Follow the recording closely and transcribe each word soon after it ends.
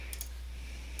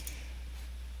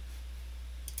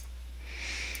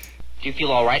Do you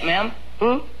feel all right, ma'am?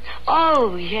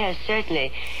 Oh, yes,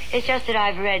 certainly. It's just that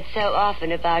I've read so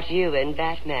often about you and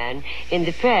Batman in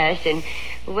the press, and,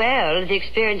 well, the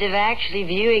experience of actually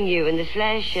viewing you in the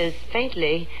flesh is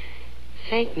faintly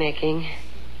faint-making.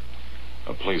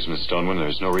 Oh, please, Miss Stoneman,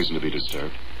 there's no reason to be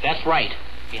disturbed. That's right.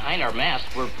 Behind our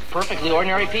masks, we're perfectly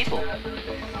ordinary people.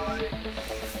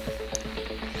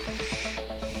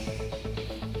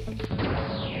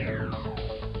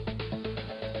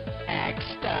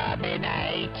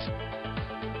 Exterminate!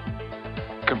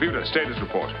 Computer, status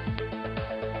report.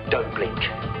 Don't blink.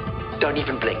 Don't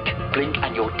even blink. Blink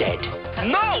and you're dead.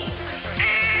 No!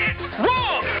 It's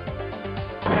wrong!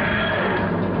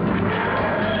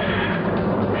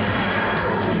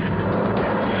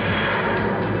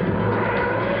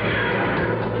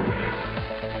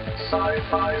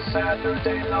 Sci-Fi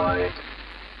Saturday Night.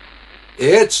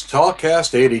 It's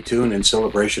Talkcast 82 and in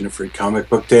celebration of Free Comic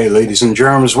Book Day. Ladies and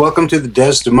germs, welcome to the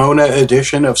Desdemona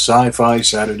edition of Sci-Fi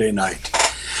Saturday Night.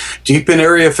 Deep in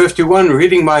Area 51,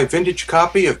 reading my vintage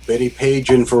copy of Betty Page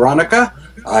and Veronica,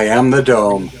 I am the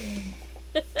Dome.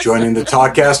 Joining the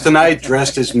Talkcast tonight,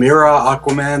 dressed as Mira,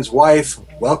 Aquaman's wife,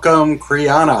 welcome,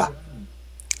 Kriana.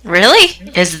 Really?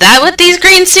 Is that what these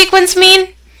green sequins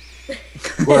mean?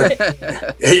 Well,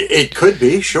 it could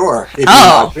be, sure. It may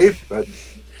not be, but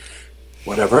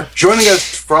whatever. Joining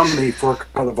us from the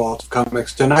four-color vault of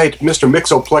comics tonight, Mr.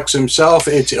 Mixoplex himself,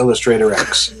 it's Illustrator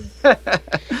X.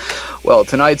 Well,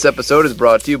 tonight's episode is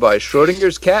brought to you by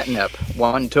Schrodinger's Catnip.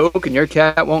 One token, your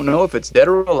cat won't know if it's dead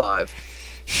or alive.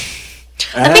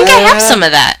 I think I have some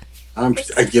of that.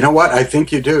 You know what? I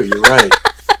think you do. You're right.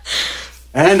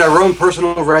 And our own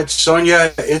personal red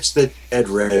Sonia, it's the dead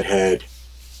redhead.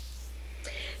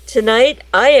 Tonight,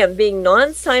 I am being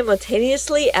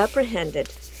non-simultaneously apprehended.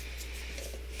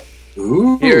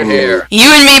 Ooh. Here, here. You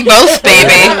and me both,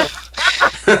 baby.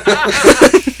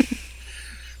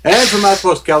 And from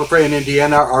Outpost Gallifrey in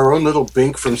Indiana, our own little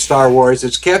Bink from Star Wars,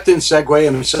 it's Captain Segway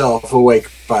himself, awake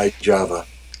by Java.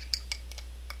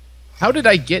 How did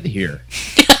I get here?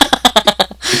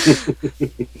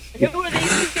 Who are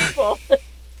these people?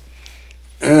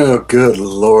 Oh, good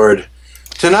Lord.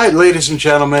 Tonight, ladies and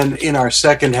gentlemen, in our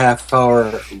second half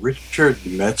hour, Richard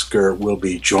Metzger will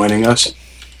be joining us.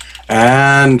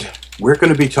 And we're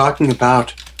going to be talking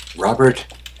about Robert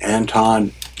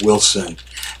Anton Wilson.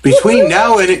 Between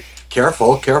now and...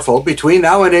 Careful. Between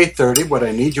now and 8:30, what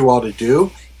I need you all to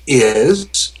do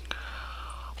is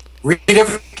read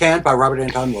Everything You Can by Robert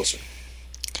Anton Wilson.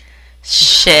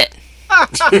 Shit.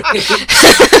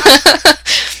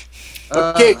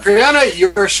 Okay, Kriana,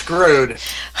 you're screwed.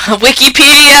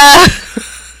 Wikipedia!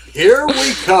 Here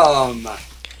we come.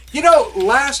 You know,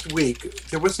 last week,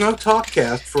 there was no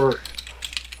Talkcast for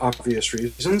obvious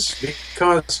reasons,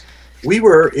 because we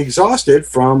were exhausted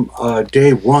from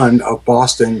day one of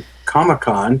Boston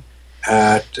Comic-Con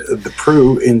at the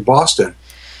Prue in Boston.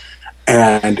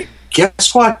 And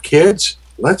guess what, kids?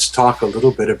 Let's talk a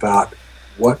little bit about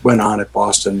what went on at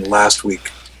Boston last week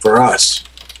for us.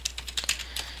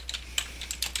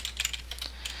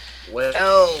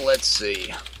 Well, let's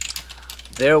see.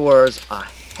 There was a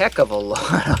heck of a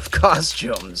lot of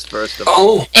costumes, first of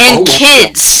all. And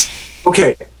kids.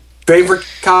 Okay, favorite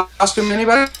costume,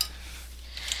 anybody?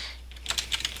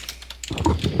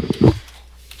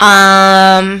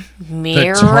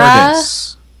 Mira? The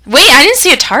TARDIS. Wait, I didn't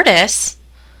see a TARDIS.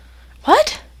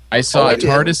 What? I saw a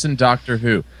TARDIS in Doctor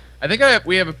Who. I think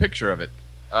we have a picture of it.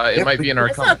 It might be in our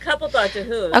I saw a comic. couple Doctor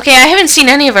Who. Okay, I haven't seen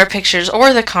any of our pictures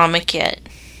or the comic yet.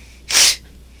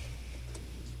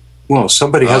 Well,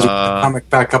 somebody hasn't put the comic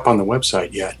back up on the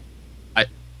website yet.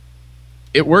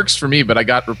 It works for me, but I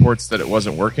got reports that it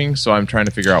wasn't working, so I'm trying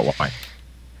to figure out why.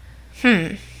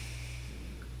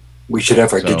 We should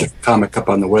have our digital comic up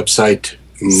on the website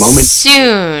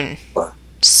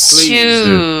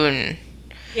Soon.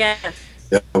 Yes.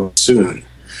 Soon.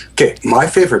 Okay, my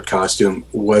favorite costume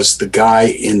was the guy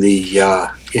in the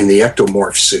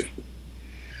ectomorph suit,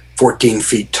 14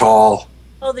 feet tall.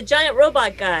 Oh, the giant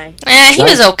robot guy. He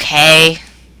was okay.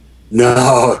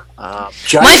 No. My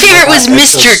favorite was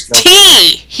Mr.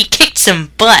 T. He kicked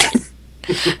some butt.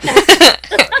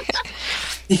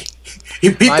 He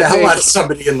beat the hell out of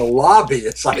somebody in the lobby.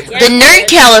 It's like The Nerd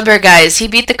Caliber guys. He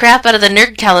beat the crap out of the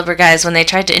Nerd Caliber guys when they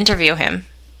tried to interview him.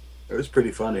 It was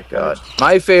pretty funny. God.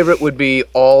 My favorite would be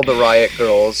all the Riot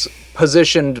Girls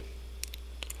positioned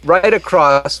right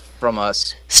across from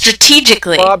us.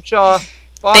 Strategically. Bob Shaw.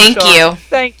 Thank you.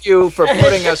 Thank you for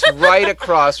putting us right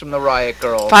across from the Riot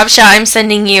Girls. Bob Shaw, I'm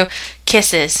sending you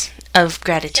kisses of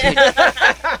gratitude.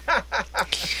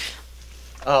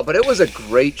 But it was a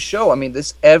great show. I mean,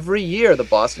 every year the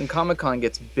Boston Comic Con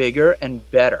gets bigger and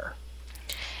better.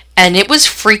 and it was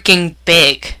freaking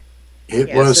big.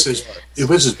 It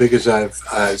was as big as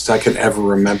I can ever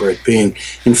remember it being.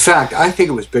 In fact, I think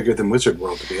it was bigger than Wizard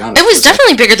World, to be honest. It was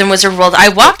definitely bigger than Wizard World. I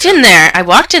walked in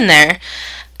there,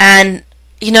 and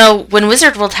you know, when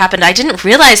Wizard World happened, I didn't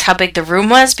realize how big the room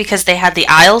was because they had the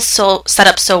aisles set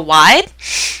up so wide.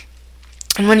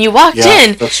 And when you walked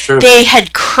in, they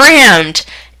had crammed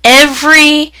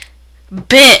every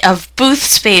bit of booth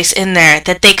space in there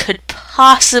that they could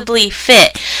possibly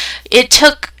fit. It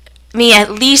took me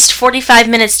at least 45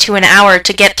 minutes to an hour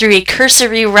to get through a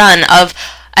cursory run of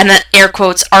an air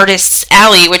quotes artist's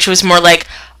alley, which was more like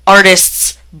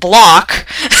artist's block.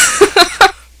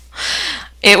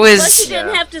 It was. Plus, you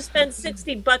didn't have to spend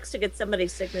 $60 to get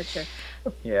somebody's signature.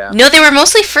 Yeah. No, they were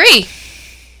mostly free.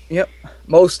 Yep,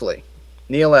 mostly.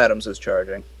 Neil Adams was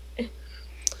charging.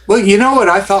 Well, you know what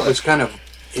I thought was kind of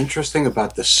interesting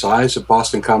about the size of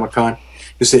Boston Comic Con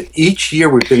is that each year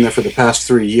we've been there for the past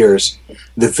 3 years,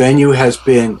 the venue has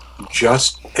been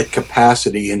just at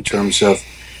capacity in terms of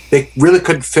they really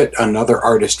couldn't fit another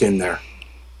artist in there.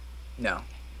 No.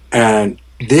 And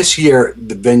this year,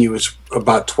 the venue is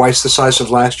about twice the size of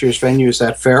last year's venue. Is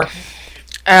that fair?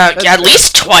 At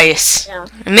least twice. Yeah.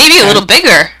 Maybe a little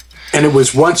bigger. And it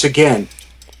was, once again,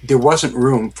 there wasn't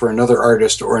room for another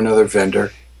artist or another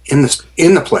vendor in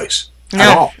the place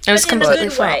at all. It was completely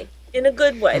full. In a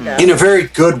good way, though. In a very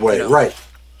good way, right.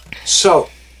 So,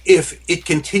 if it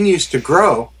continues to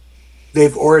grow,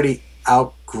 they've already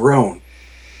outgrown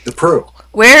the Pru.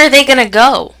 Where are they going to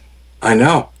go? I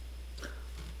know.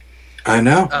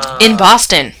 In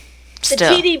Boston.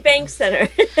 Still. The TD Bank Center.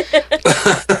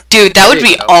 Dude, that would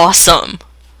be awesome.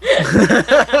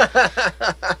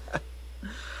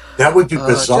 That would be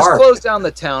bizarre. Just close down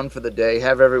the town for the day.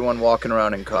 Have everyone walking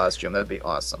around in costume. That'd be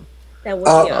awesome. That would be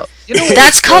awesome. You know,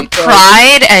 that's called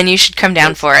Pride, and you should come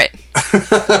down for it.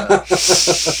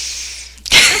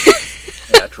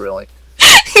 Yeah, truly.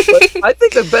 But I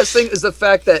think the best thing is the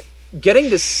fact that getting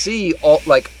to see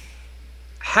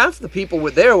half the people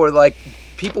were like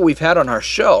people we've had on our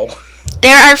show.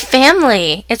 They're our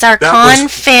family. It's our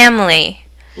family.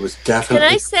 It was definitely.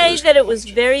 Can I say that it was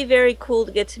very, very cool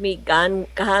to get to meet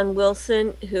Gahan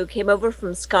Wilson, who came over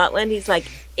from Scotland. He's like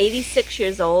 86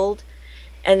 years old,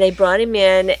 and they brought him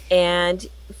in. And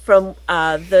from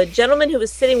the gentleman who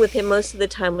was sitting with him most of the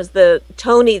time was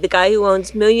Tony, the guy who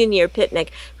owns Million Year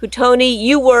Picnic. Who, Tony,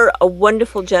 you were a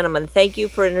wonderful gentleman. Thank you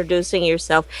for introducing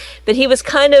yourself. But he was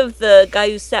kind of the guy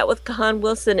who sat with Gahan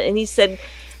Wilson, and he said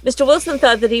Mr. Wilson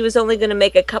thought that he was only going to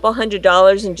make a couple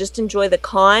 $100 and just enjoy the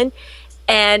con.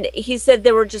 And he said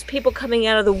there were just people coming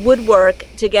out of the woodwork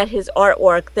to get his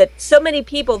artwork, that so many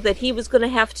people that he was going to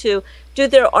have to do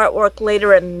their artwork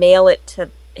later and mail it to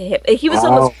him. He was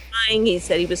almost crying. He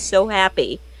said he was so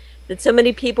happy that so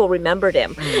many people remembered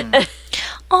him.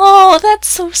 Oh, that's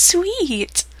so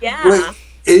sweet. Yeah. Well,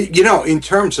 in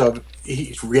terms of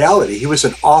reality, he was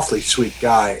an awfully sweet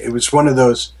guy. It was one of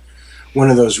those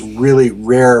really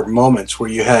rare moments where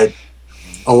you had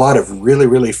a lot of really,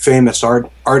 really famous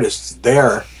artists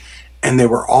there, and they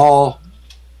were all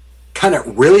kind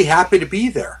of really happy to be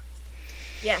there.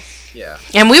 Yes. Yeah.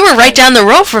 And we were right down the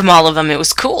row from all of them. It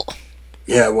was cool.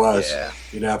 Yeah, it was. Yeah.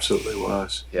 It absolutely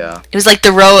was. Yeah. It was like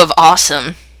the row of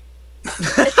awesome.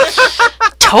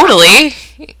 Totally.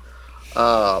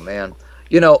 Oh, man.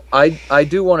 I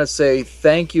do want to say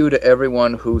thank you to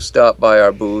everyone who stopped by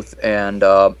our booth and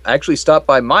actually stopped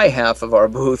by my half of our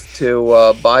booth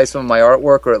to buy some of my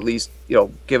artwork, or at least,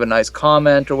 give a nice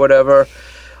comment or whatever.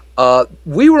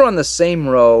 We were on the same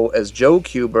row as Joe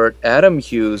Kubert, Adam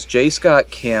Hughes, J. Scott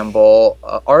Campbell,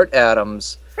 Art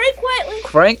Adams,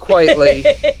 Frank Whiteley.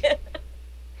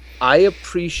 I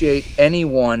appreciate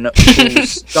anyone who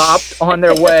stopped on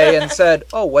their way and said,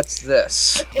 "Oh, what's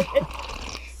this?"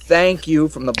 Thank you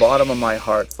from the bottom of my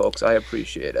heart, folks. I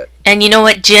appreciate it. And you know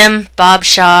what, Jim, Bob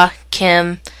Shaw,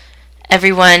 Kim,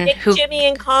 everyone Nick, who... Jimmy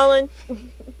and Colin.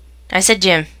 I said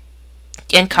Jim.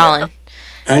 And Colin.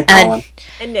 And Colin.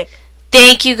 And Nick.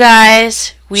 Thank you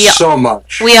guys. So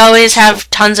much. We always have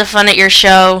tons of fun at your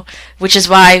show, which is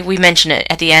why we mention it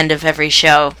at the end of every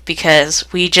show, because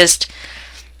we just...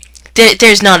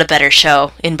 There's not a better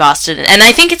show in Boston. And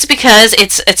I think it's because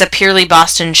it's a purely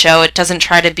Boston show. It doesn't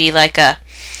try to be like a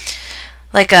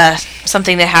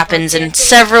something that happens in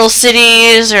several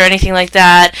cities or anything like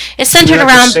that. It's centered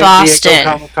around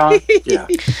Boston. Yeah.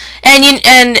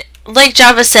 And like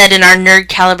Java said in our Nerd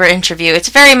Caliber interview, it's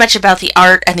very much about the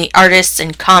art and the artists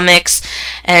and comics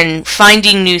and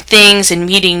finding new things and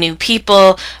meeting new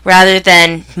people rather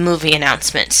than movie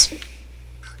announcements.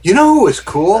 You know who was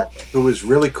cool? Who was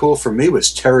really cool for me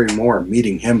was Terry Moore,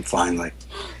 meeting him finally.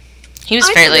 He was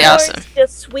Our fairly viewers awesome.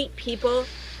 Just sweet people.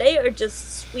 They are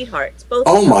just sweethearts. Both.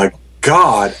 Oh my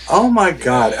God! Oh my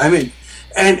God! I mean,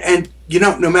 and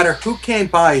no matter who came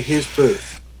by his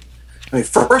booth, I mean,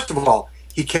 first of all,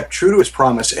 he kept true to his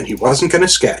promise, and he wasn't going to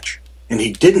sketch, and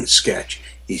he didn't sketch.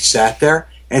 He sat there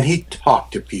and he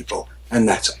talked to people, and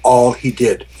that's all he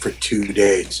did for 2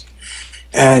 days.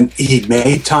 And he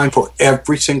made time for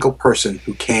every single person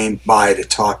who came by to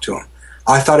talk to him.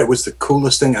 I thought it was the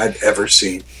coolest thing I'd ever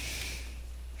seen.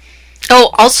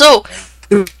 Oh, also,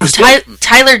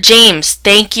 Tyler James,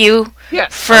 thank you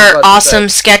for awesome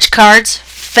sketch cards.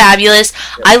 Fabulous.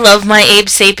 I love my Abe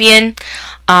Sapien.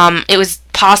 It was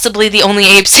possibly the only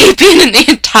Abe Sapien in the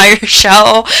entire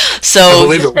show. So I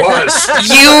believe it was.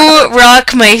 You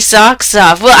rock my socks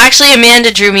off. Well, actually,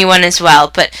 Amanda drew me one as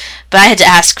well, but I had to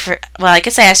ask for. Well, I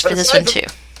guess I asked for this one too.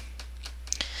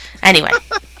 Anyway,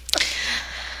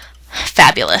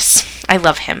 fabulous. I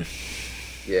love him.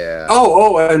 Yeah.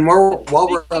 Oh, and while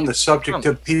we're on the subject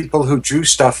of people who drew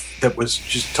stuff that was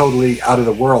just totally out of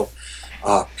the world,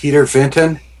 Peter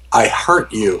Vinton, I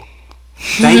heart you.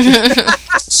 Thank you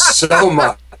so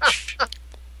much.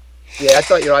 Yeah, I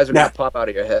thought your eyes were going to pop out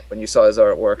of your head when you saw his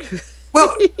artwork.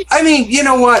 Well, I mean, you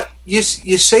know what? You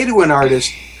say to an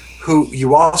artist who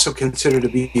you also consider to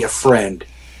be a friend,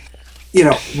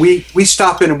 we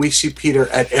stop in and we see Peter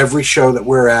at every show that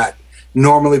we're at.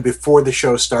 Normally before the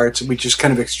show starts, we just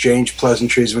kind of exchange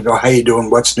pleasantries. We go, how you doing?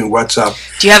 What's new? What's up?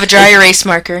 Do you have a dry erase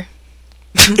marker?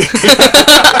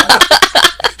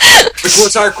 Which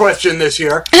was our question this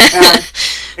year.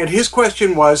 And his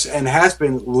question was, and has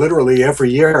been literally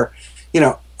every year,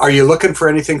 are you looking for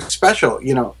anything special?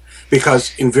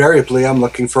 Because invariably I'm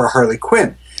looking for a Harley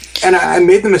Quinn. And I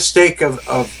made the mistake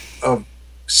of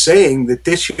saying that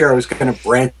this year I was going to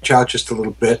branch out just a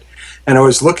little bit. And I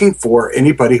was looking for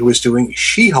anybody who was doing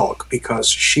She-Hulk, because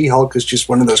She-Hulk is just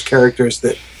one of those characters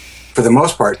that, for the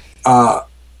most part,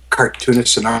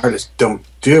 cartoonists and artists don't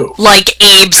do. Like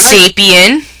Abe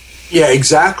Sapien. Yeah,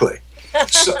 exactly.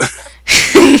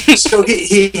 So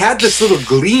he had this little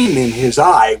gleam in his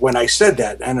eye when I said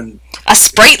that. And a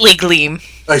sprightly gleam.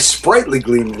 A sprightly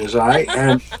gleam in his eye.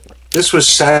 And this was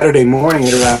Saturday morning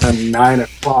at around 9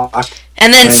 o'clock.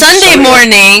 And then Sunday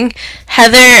morning,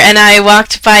 Heather and I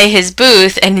walked by his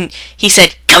booth, and he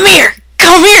said, come here,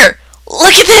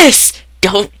 look at this,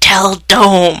 don't tell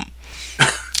Dome.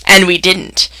 And we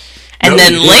didn't. And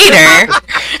then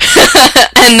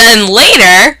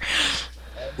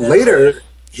later,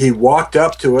 he walked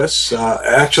up to us.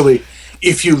 Actually,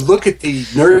 if you look at the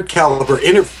Nerd Caliber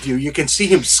interview, you can see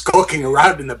him skulking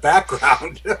around in the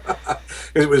background.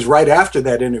 It was right after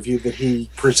that interview that he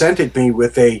presented me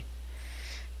with a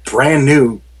brand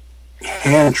new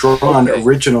hand-drawn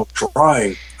original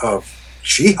drawing of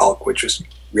She-Hulk, which is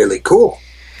really cool.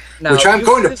 Now, which I'm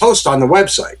going to post on the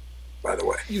website, by the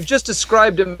way. You've just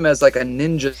described him as like a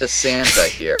ninja Santa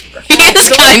here. He is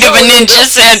kind of a ninja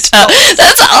Santa.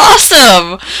 That's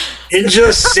awesome.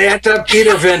 Ninja Santa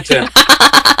Peter Vinton.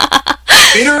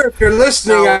 Peter, if you're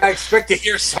listening, I expect to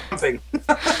hear something.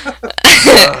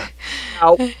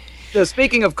 Now,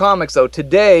 speaking of comics, though,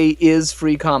 today is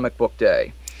Free Comic Book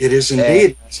Day. It is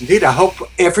indeed. It's indeed. I hope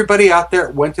everybody out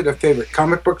there went to their favorite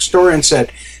comic book store and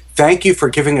said, thank you for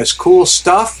giving us cool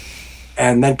stuff,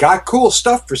 and then got cool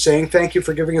stuff for saying thank you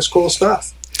for giving us cool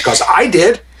stuff. Because I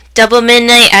did. Double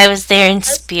Midnight, I was there in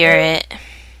spirit.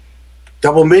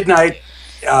 Double Midnight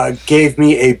gave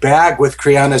me a bag with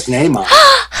Kriana's name on it.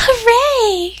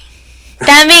 Hooray!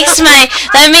 That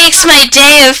makes my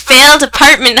day of failed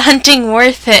apartment hunting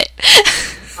worth it.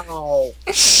 Oh.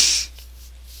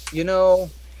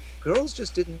 Girls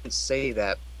just didn't say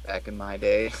that back in my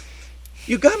day.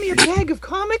 You got me a bag of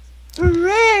comics?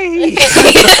 Hooray!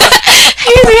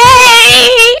 Hooray!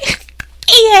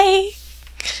 Yay!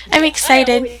 I'm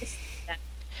excited.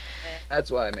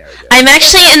 That's why I married you. I'm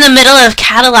actually in the middle of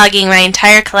cataloging my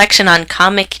entire collection on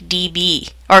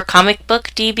ComicDB, or Comic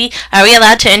Book DB. Are we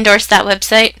allowed to endorse that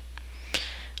website?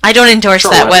 I don't endorse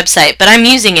that website, but I'm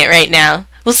using it right now.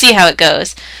 We'll see how it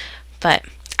goes. But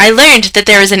I learned that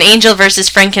there is an Angel vs.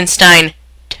 Frankenstein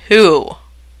 2.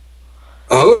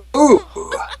 Oh!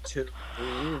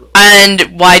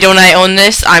 And why don't I own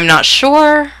this? I'm not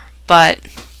sure, but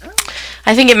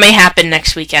I think it may happen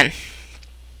next weekend.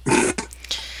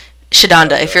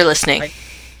 Shadonda, if you're listening.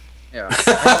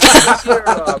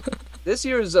 This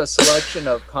year's selection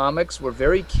of comics were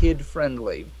very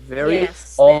kid-friendly, very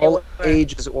all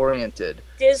ages oriented.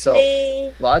 Disney.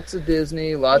 So, lots of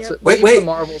Disney, lots of... Wait. The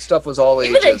Marvel stuff was all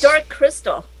ages. Even a Dark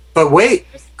Crystal. But wait,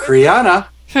 Kriana.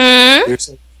 There's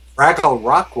a Fraggle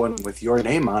Rock one with your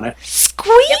name on it.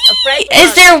 Squeak!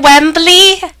 Is there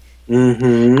Wembley?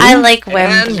 Mm-hmm. I like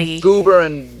Wembley. And Goober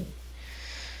and...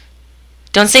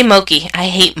 Don't say Moki. I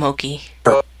hate Moki.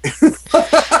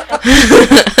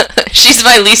 She's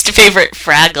my least favorite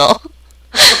Fraggle.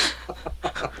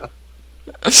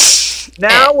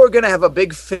 Now we're going to have a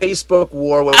big Facebook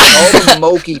war with all the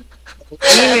Moki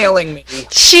emailing me.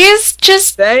 She's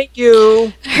just... Thank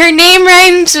you. Her name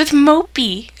rhymes with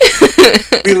Mopey.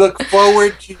 We look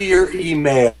forward to your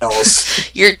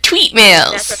emails. Your tweet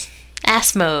mails.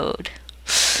 Ass mode.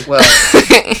 Well,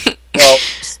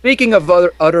 speaking of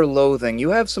utter loathing, you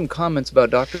have some comments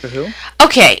about Doctor Who?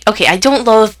 Okay, I don't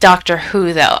loathe Doctor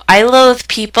Who, though. I loathe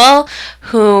people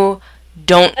who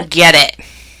don't get it.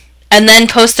 And then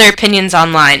post their opinions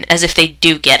online as if they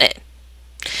do get it.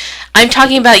 I'm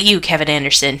talking about you, Kevin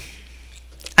Anderson.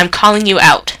 I'm calling you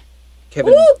out.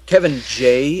 Kevin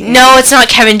J? No, it's not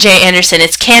Kevin J. Anderson.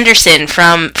 It's Canderson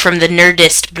from the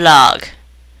Nerdist blog.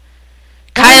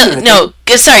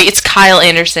 It's Kyle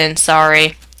Anderson.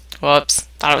 Sorry. Whoops.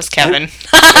 Thought it was Kevin.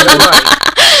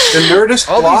 The Nerdist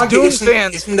blog?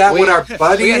 Isn't that what our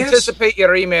buddy we is? We anticipate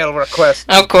your email request.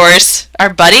 Of course.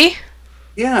 Our buddy?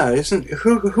 Yeah,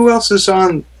 who else is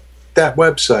on that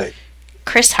website?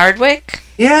 Chris Hardwick?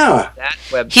 Yeah. That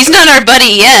website. He's not our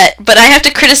buddy yet, but I have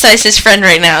to criticize his friend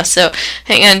right now, so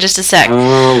hang on just a sec.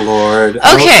 Oh, Lord.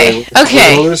 Okay. We're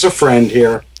going to lose a friend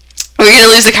here. We're going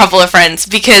to lose a couple of friends,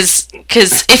 because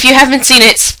if you haven't seen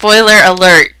it, spoiler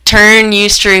alert, turn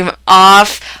Ustream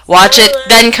off, watch it,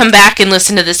 then come back and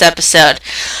listen to this episode.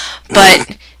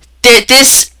 But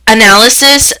this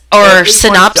analysis or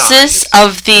synopsis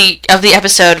of the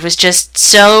episode was just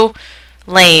so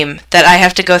lame that I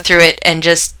have to go through it and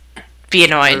just be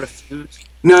annoyed.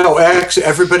 No, actually,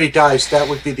 everybody dies. That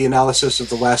would be the analysis of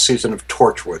the last season of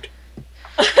Torchwood.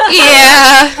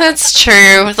 Yeah, that's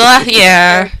true.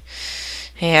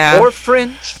 Yeah. Or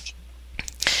Fringe.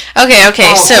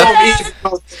 Okay, so...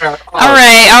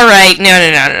 Alright,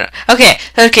 no.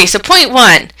 Okay, so point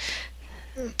 1.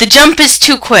 The jump is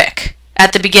too quick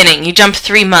at the beginning. You jump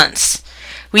 3 months.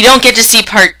 We don't get to see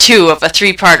part 2 of a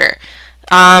 3-parter.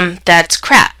 That's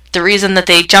crap. The reason that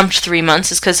they jumped 3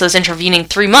 months is because those intervening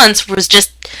 3 months was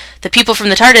just the people from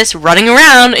the TARDIS running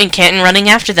around and Canton running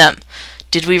after them.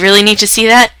 Did we really need to see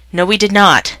that? No, we did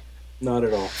not. Not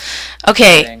at all.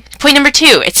 Okay, point number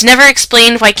 2. It's never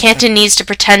explained why Canton needs to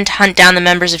pretend to hunt down the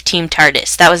members of Team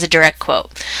TARDIS. That was a direct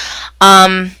quote.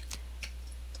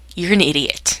 You're an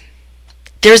idiot.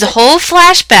 There's a whole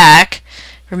flashback.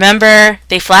 Remember,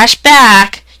 they flash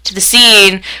back to the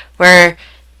scene where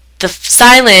the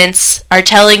Silence are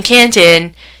telling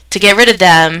Canton to get rid of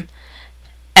them,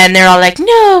 and they're all like,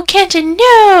 "No, Canton,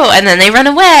 no!" And then they run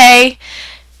away.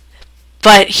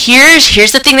 But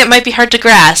here's the thing that might be hard to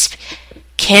grasp.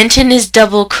 Canton is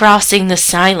double-crossing the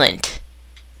Silent.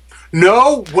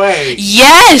 No way!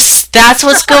 Yes! That's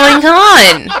what's going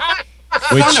on!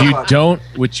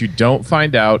 Which you don't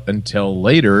find out until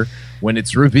later when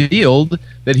it's revealed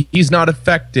that he's not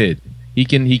affected. He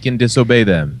can disobey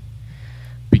them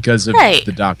because of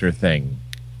the Doctor thing.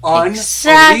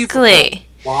 Exactly.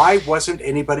 Why wasn't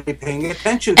anybody paying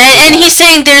attention to and he's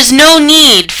saying there's no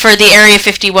need for the Area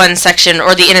 51 section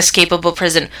or the inescapable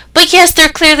prison. But yes, there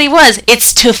clearly was.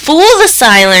 It's to fool the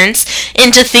Silence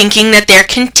into thinking that they're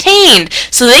contained,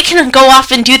 so they can go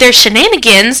off and do their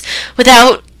shenanigans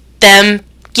without them,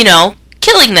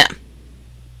 killing them.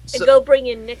 And go bring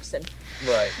in Nixon.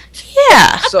 Right.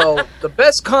 Yeah. So the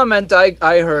best comment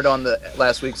I heard on the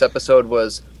last week's episode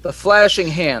was the flashing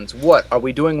hands. What, are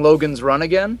we doing Logan's Run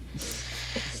again?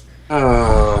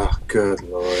 Oh, good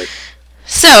Lord.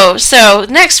 So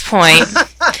next point.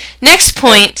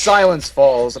 Silence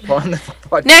falls upon the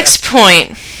podcast. Next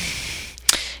point.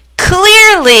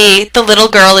 Clearly, the little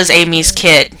girl is Amy's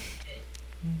kid.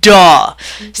 Duh.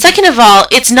 Second of all,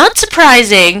 it's not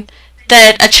surprising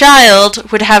that a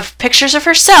child would have pictures of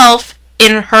herself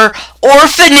in her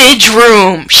orphanage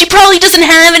room. She probably doesn't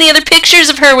have any other pictures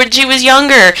of her when she was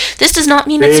younger. This does not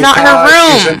mean it's not her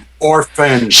room. She's an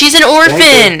orphan. She's an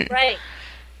orphan. Right.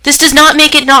 This does not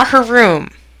make it not her room.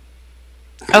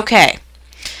 Okay.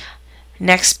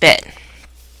 Next bit.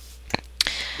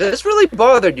 This really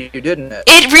bothered you, didn't it?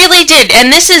 It really did,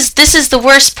 and this is the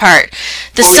worst part.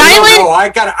 The Silent. No, I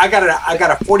got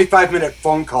a 45-minute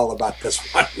phone call about this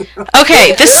one.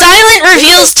 Okay, the Silent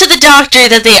reveals to the Doctor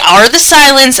that they are the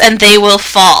Silence and they will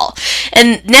fall.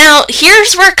 And now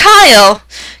here's where Kyle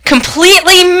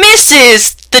completely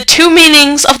misses the two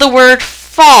meanings of the word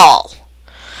fall.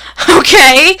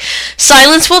 Okay?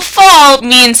 Silence will fall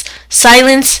means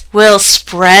silence will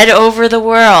spread over the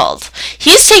world.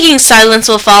 He's taking silence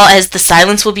will fall as the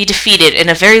silence will be defeated in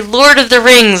a very Lord of the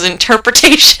Rings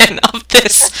interpretation of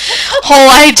this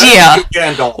whole idea.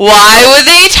 Why would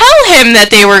they tell him that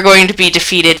they were going to be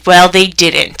defeated? Well, they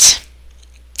didn't.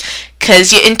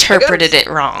 Because you interpreted it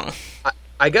wrong.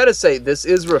 I gotta say, this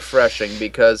is refreshing,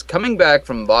 because coming back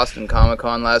from Boston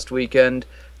Comic-Con last weekend,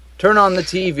 turn on the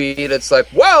TV and it's like,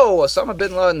 whoa, Osama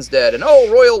bin Laden's dead, and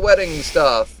oh, royal wedding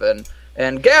stuff,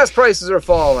 and gas prices are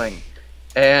falling.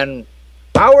 And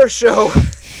our show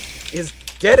is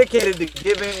dedicated to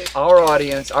giving our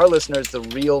audience, our listeners, the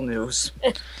real news.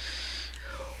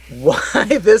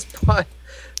 Why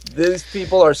these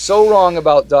people are so wrong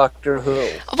about Doctor Who.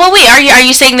 Well, wait, are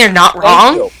you saying they're not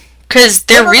wrong? Because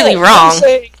they're really wrong.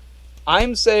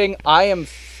 I'm saying I am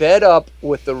fed up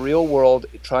with the real world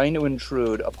trying to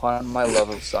intrude upon my love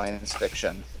of science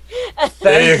fiction.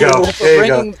 There you go.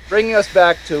 For bringing us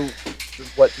back to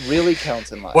what really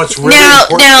counts in life. What's really now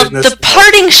the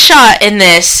parting shot in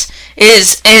this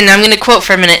is, and I'm going to quote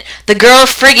for a minute, the girl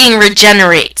frigging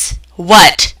regenerates.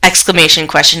 What? Exclamation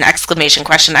question, exclamation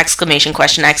question, exclamation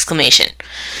question, exclamation.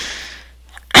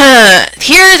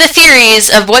 Here are the theories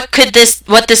of what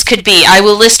this could be. I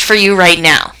will list for you right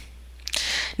now.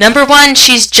 Number 1,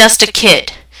 she's just a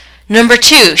kid. Number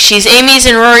 2, she's Amy's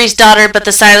and Rory's daughter, but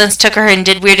the Silence took her and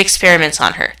did weird experiments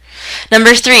on her.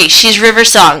 Number 3, she's River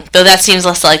Song, though that seems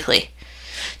less likely.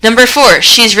 Number 4,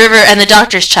 she's River and the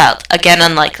Doctor's child, again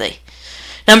unlikely.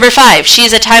 Number 5,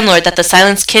 she's a Time Lord that the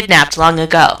Silence kidnapped long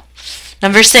ago.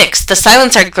 Number 6, the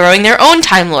Silence are growing their own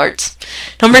Time Lords.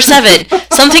 Number 7,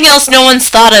 something else no one's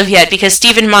thought of yet because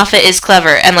Stephen Moffat is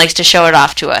clever and likes to show it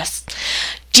off to us.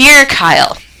 Dear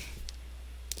Kyle,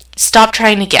 stop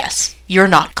trying to guess. You're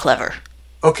not clever.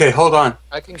 Okay, hold on.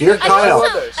 Dear Kyle.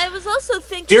 I was also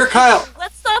thinking, Dear Kyle.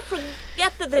 Let's not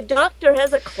forget that the Doctor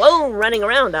has a clone running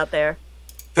around out there.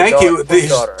 Thank you.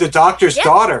 The Doctor's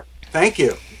daughter. Thank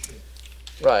you.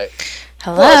 Right.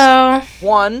 Hello. Plus,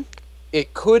 1,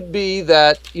 it could be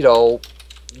that,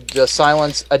 the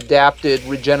Silence adapted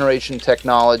regeneration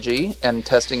technology and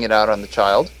testing it out on the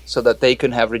child so that they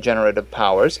can have regenerative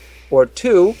powers. Or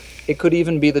 2, it could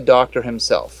even be the Doctor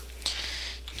himself.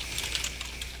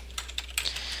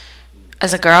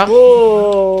 As a girl?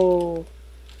 Whoa.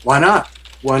 Why not?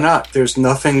 Why not? There's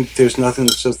nothing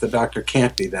that says the Doctor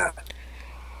can't be that.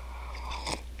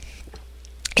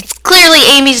 It's clearly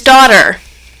Amy's daughter.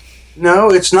 No,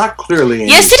 it's not clearly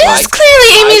Amy's Yes, it is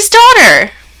clearly Amy's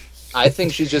daughter. I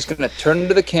think she's just going to turn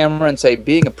to the camera and say,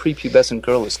 being a prepubescent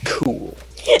girl is cool.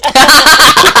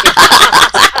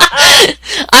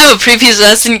 I'm a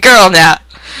prepubescent girl now.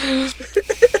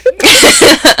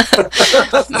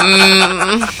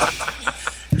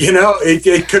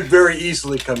 It could very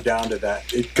easily come down to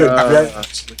that. It could very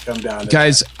easily come down to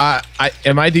guys, that.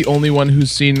 am I the only one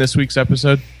who's seen this week's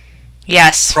episode?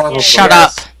 Yes. Probably. Shut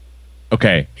up.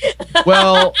 Okay.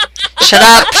 Well... Shut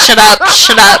up.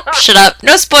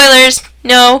 No spoilers.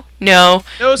 No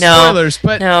spoilers,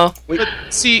 but... No. But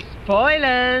see...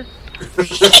 Spoilers!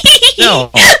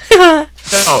 No,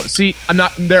 see,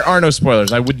 there are no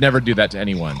spoilers. I would never do that to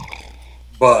anyone.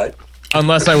 But...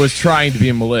 Unless I was trying to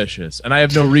be malicious. And I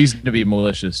have no reason to be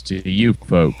malicious to you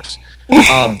folks.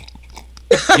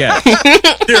 Yeah.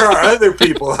 There are other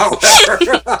people, however.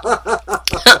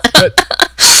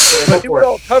 But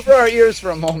we'll cover our ears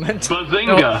for a moment.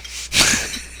 Bazinga!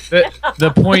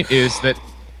 The point is that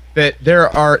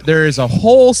there is a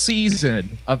whole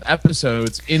season of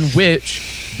episodes in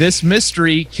which this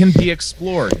mystery can be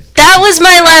explored. That was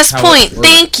my last point.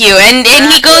 Thank you. And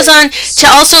he goes on to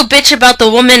also bitch about the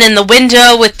woman in the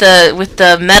window with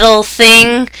the metal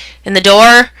thing in the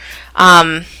door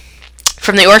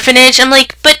from the orphanage. I'm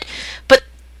like, but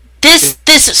this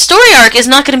story arc is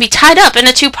not going to be tied up in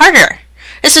a two-parter.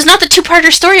 This is not the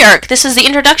two-parter story arc. This is the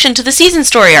introduction to the season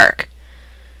story arc.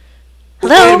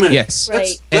 Hello? Wait a minute. Yes.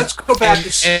 Let's go back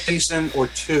to season or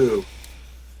 2.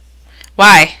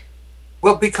 Why?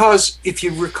 Well, because if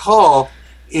you recall,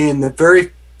 in the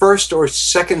very first or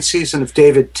second season of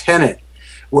David Tennant,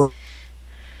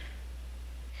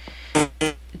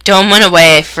 Dome went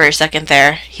away for a second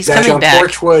there. He's coming back.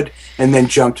 Torchwood, and then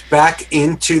jumped back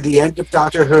into the end of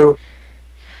Doctor Who.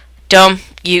 Dome,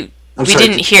 we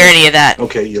didn't hear any of that.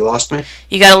 Okay, you lost me?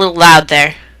 You got a little loud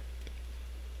there.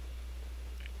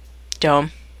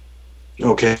 Dome.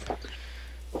 Okay,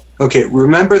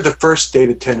 remember the first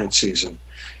David Tennant season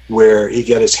where he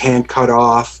got his hand cut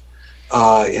off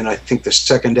in, I think, the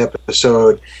second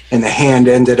episode, and the hand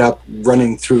ended up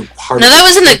running through part of... No,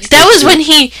 that was when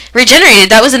he regenerated.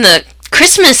 That was in the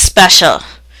Christmas special.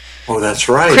 Oh, that's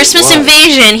right. Christmas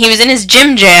Invasion, he was in his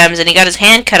gym jams and he got his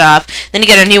hand cut off. Then he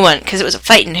got a new one because it was a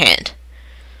fighting hand.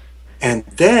 And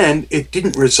then it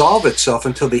didn't resolve itself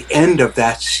until the end of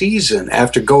that season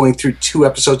after going through 2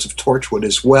 episodes of Torchwood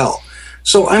as well.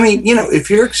 So, I mean,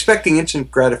 if you're expecting instant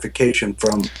gratification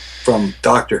from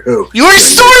Doctor Who... You're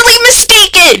sorely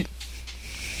mistaken!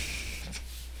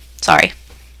 Sorry.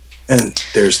 And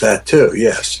there's that too,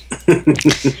 yes.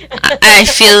 I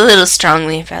feel a little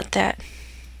strongly about that.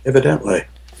 Evidently.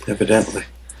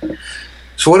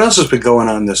 So what else has been going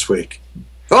on this week?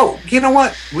 Oh, you know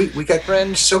what? We got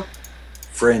Fringe.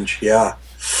 Fringe, yeah.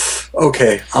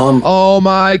 Okay. Oh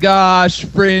my gosh,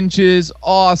 Fringe is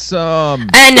awesome.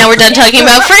 And now we're done talking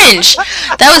about Fringe.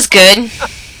 That was good.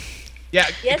 Yeah,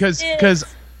 because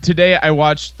today I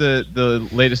watched the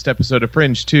latest episode of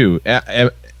Fringe too.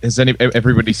 Has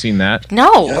everybody seen that?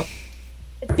 No. Yep.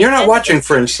 You're not watching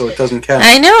Fringe, so it doesn't count.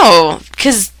 I know,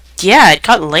 because it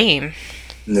got lame.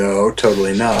 No,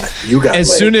 totally not. You got lame.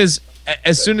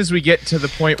 As soon as we get to the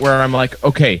point where I'm like,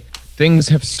 okay, things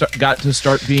have got to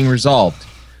start being resolved.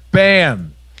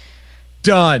 Bam!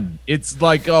 Done. It's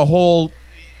like a whole...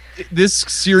 This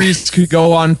series could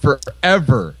go on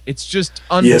forever. It's just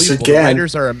unbelievable. Yes, it can. The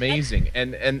writers are amazing.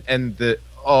 And the...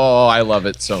 Oh, I love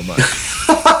it so much.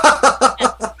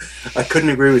 I couldn't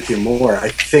agree with you more. I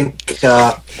think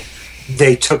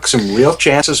they took some real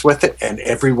chances with it, and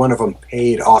every one of them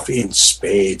paid off in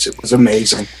spades. It was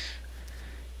amazing.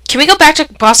 Can we go back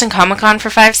to Boston Comic-Con for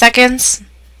 5 seconds?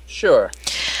 Sure.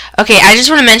 Okay, I just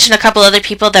want to mention a couple other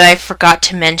people that I forgot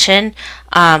to mention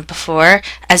before,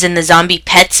 as in the zombie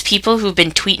pets people who've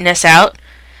been tweeting us out,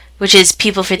 which is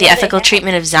People for the Ethical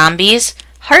Treatment of Zombies.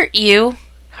 Heart you.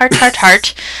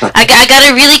 Heart. I got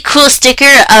a really cool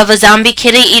sticker of a zombie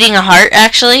kitty eating a heart,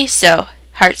 actually, so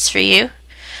hearts for you.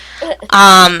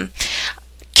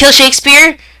 Kill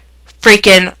Shakespeare,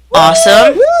 freaking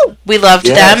awesome. We loved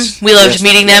them. We loved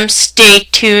meeting them. Stay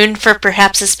tuned for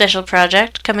perhaps a special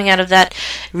project coming out of that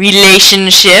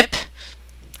relationship.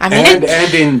 And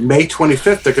in May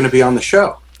 25th, they're going to be on the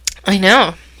show. I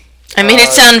know. I made it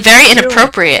sound very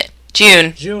inappropriate.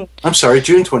 June. I'm sorry,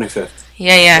 June 25th.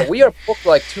 Yeah. We are booked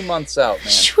like 2 months out, man.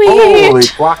 Sweet. Holy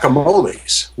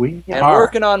guacamoles. We are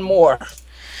working on more.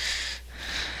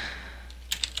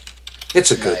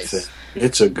 It's a good thing.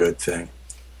 It's a good thing.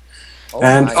 Oh,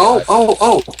 and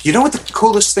you know what the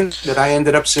coolest thing that I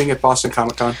ended up seeing at Boston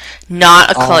Comic-Con?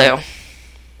 Not a clue.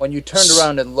 When you turned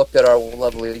around and looked at our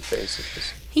lovely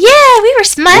faces. Yeah, we were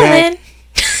smiling.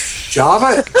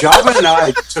 Java and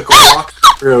I took a walk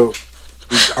through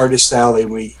the Artist Alley,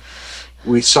 and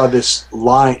we saw this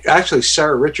line. Actually,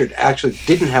 Sarah Richard actually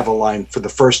didn't have a line for the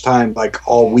first time like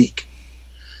all week.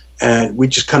 And we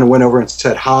just kind of went over and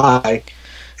said hi.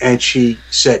 And she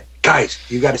said, guys,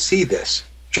 you got to see this.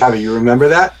 Java, you remember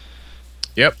that?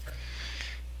 Yep.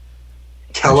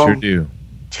 Tell sure do.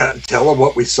 Tell them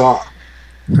what we saw.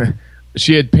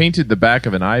 She had painted the back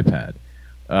of an iPad.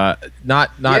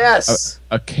 Not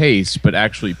a case, but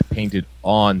actually painted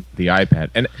on the iPad.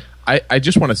 And I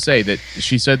just want to say that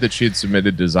she said that she had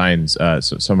submitted designs,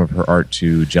 some of her art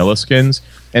to Jelliskins.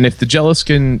 And if the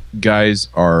Jelliskin guys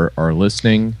are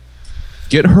listening,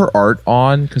 get her art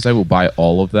on, because I will buy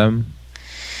all of them.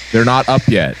 They're not up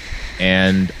yet,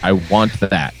 and I want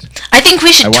that. I think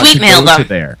we should tweet mail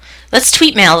them. Let's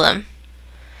tweet mail them.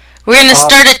 We're going to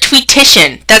start a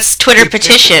tweetition. That's Twitter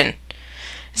petition.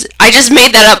 I just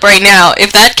made that up right now.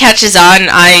 If that catches on,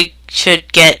 I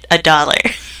should get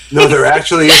 $1. No, there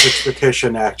actually is a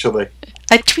petition, actually.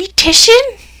 A tweetition?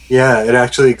 Yeah, it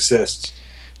actually exists.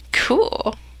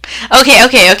 Cool.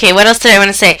 Okay. What else did I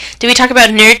want to say? Did we talk about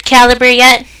Nerd Caliber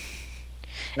yet?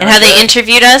 And how they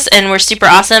interviewed us and were super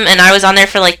awesome, and I was on there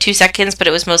for like 2 seconds, but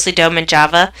it was mostly Dome and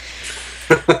Java.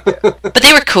 But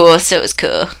they were cool, so it was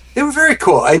cool. They were very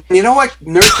cool. You know what,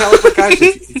 Nerd Caliber guys,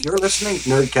 if you're listening,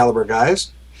 Nerd Caliber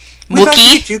guys,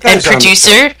 Wookie and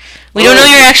Producer. We don't know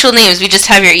your actual names, we just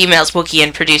have your emails, Wookie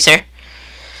and Producer.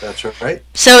 That's right.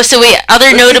 So wait,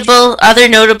 other notables,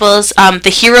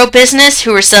 the Hero Business,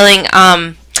 who were selling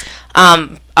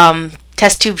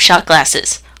test tube shot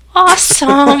glasses.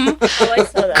 Awesome.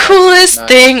 Coolest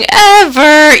thing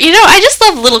ever. You know, I just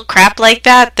love little crap like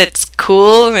that that's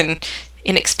cool and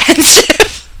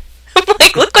inexpensive. I'm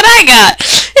like, look what I got.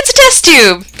 It's a test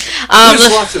tube.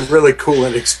 There's lots of really cool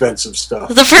and expensive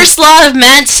stuff. The First Law of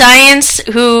Mad Science,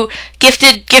 who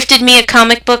gifted me a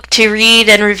comic book to read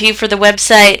and review for the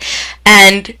website,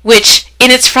 and which in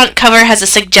its front cover has a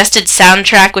suggested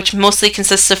soundtrack, which mostly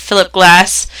consists of Philip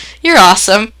Glass. You're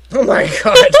awesome. Oh my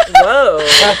god. Whoa.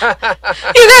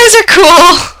 You guys are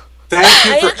cool. Thank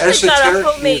you for I actually got a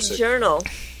homemade music. journal.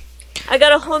 I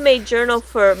got a homemade journal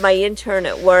for my intern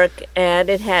at work, and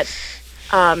it had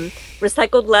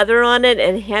recycled leather on it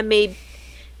and handmade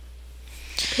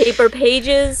paper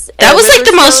pages. That was like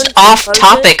the most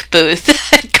off-topic booth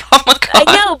at Comic-Con.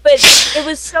 I know, but it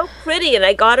was so pretty, and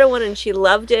I got her one, and she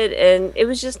loved it, and it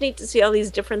was just neat to see all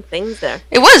these different things there.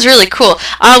 It was really cool.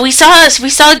 We saw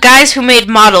guys who made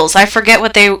models. I forget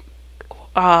what their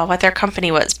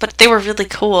company was, but they were really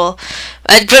cool.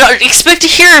 But I expect to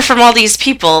hear from all these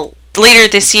people later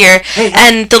this year.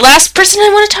 And the last person I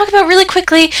want to talk about really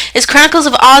quickly is Chronicles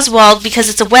of Oswald, because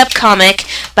it's a webcomic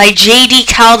by J.D.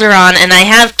 Calderon, and I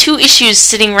have 2 issues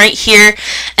sitting right here,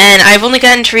 and I've only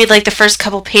gotten to read like the first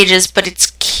couple pages, but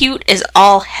it's cute as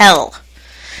all hell.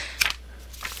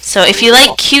 So if you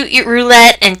like cute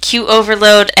roulette and cute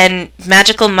overload and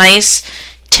magical mice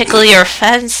tickle your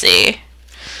fancy,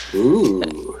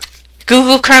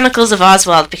 Google Chronicles of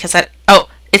Oswald, because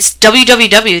it's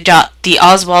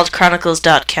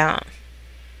www.theoswaldchronicles.com.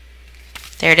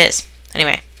 There it is.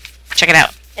 Anyway, check it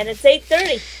out. And it's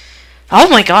 8:30. Oh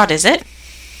my god, is it?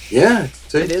 Yeah,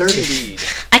 it's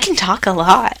 8:30. I can talk a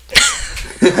lot.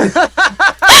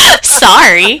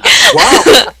 Sorry.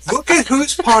 Wow, look at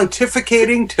who's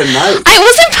pontificating tonight. I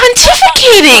wasn't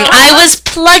pontificating. I was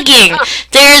plugging.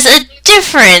 There's a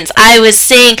difference. I was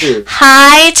saying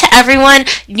hi to everyone,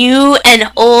 new and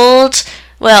old.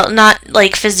 Well, not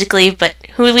like physically, but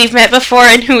who we've met before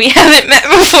and who we haven't met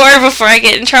before I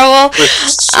get in trouble.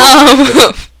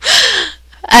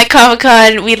 At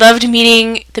Comic-Con, we loved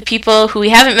meeting the people who we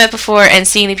haven't met before and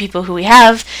seeing the people who we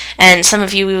have, and some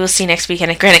of you we will see next weekend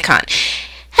at GraniteCon.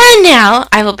 And now,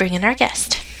 I will bring in our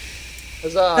guest.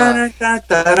 Huzzah.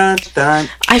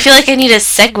 I feel like I need a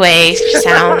segue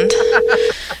sound.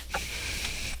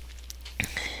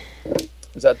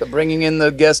 Is that the bringing in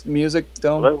the guest music,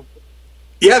 Dome? Hello?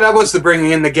 Yeah, that was the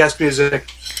bringing in the guest music.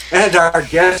 And our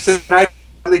guest tonight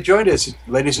really joined us.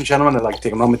 Ladies and gentlemen, I'd like to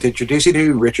take a moment to introduce you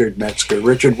to Richard Metzger.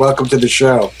 Richard, welcome to the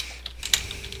show.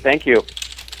 Thank you.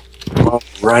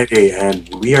 Alrighty, and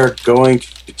we are going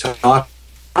to talk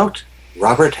about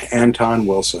Robert Anton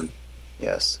Wilson.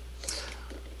 Yes.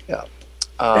 Yeah.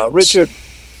 Richard,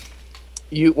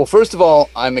 well, first of all,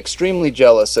 I'm extremely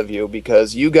jealous of you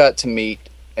because you got to meet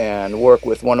and work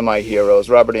with one of my heroes,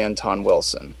 Robert Anton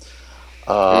Wilson.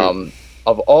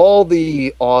 Of all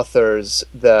the authors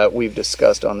that we've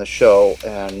discussed on the show,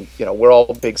 and we're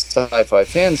all big sci-fi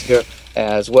fans here,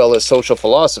 as well as social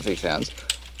philosophy fans,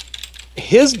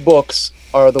 his books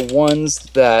are the ones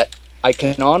that I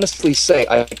can honestly say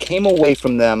I came away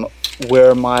from them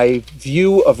where my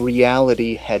view of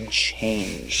reality had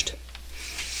changed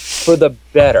for the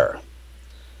better.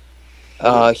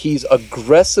 He's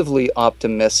aggressively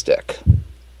optimistic.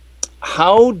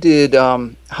 How did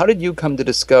you come to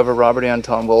discover Robert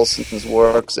Anton Wilson's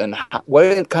works, and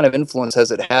what kind of influence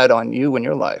has it had on you in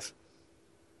your life?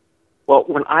 Well,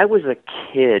 when I was a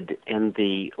kid in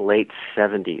the late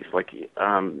 70s,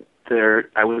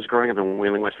 I was growing up in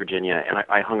Wheeling, West Virginia, and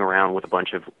I hung around with a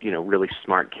bunch of really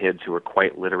smart kids who were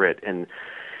quite literate, and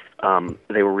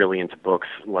they were really into books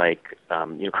like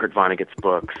Kurt Vonnegut's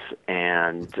books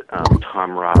and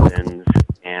Tom Robbins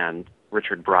and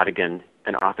Richard Brautigan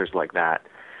and authors like that.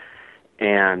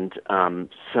 And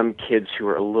some kids who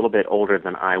were a little bit older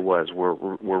than I was were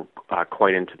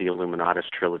quite into the Illuminatus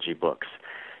trilogy books.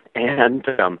 And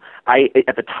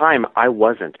at the time, I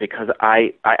wasn't, because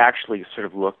I actually sort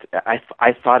of looked,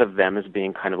 I thought of them as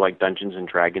being kind of like Dungeons and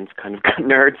Dragons kind of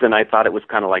nerds, and I thought it was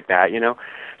kind of like that,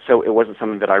 So it wasn't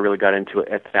something that I really got into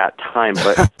at that time,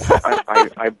 but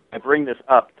I bring this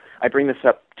up. I bring this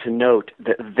up to note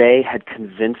that they had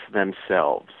convinced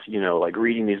themselves, like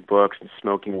reading these books and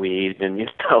smoking weed and,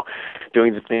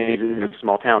 doing the things in a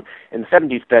small town in the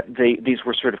 70s, that these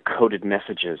were sort of coded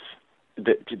messages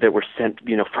that were sent,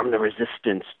 from the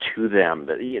resistance to them.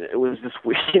 That it was this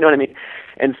weird, you know what I mean?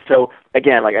 And so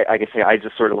again, like I say, I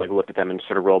just sort of like looked at them and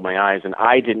sort of rolled my eyes, and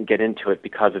I didn't get into it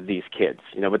because of these kids,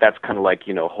 But that's kind of like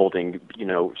holding,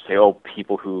 say,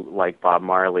 people who like Bob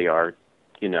Marley are,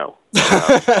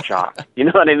 shocked. You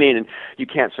know what I mean? And you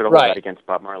can't sort of hold that against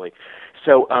Bob Marley.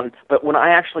 So, but when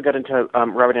I actually got into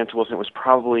Robert Anton Wilson, it was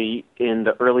probably in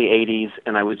the early 80s,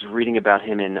 and I was reading about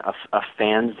him in a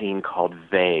fanzine called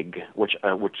Vague, which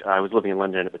I was living in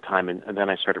London at the time, and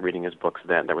then I started reading his books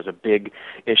then. There was a big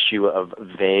issue of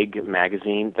Vague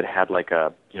magazine that had like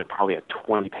probably a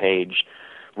 20-page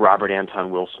Robert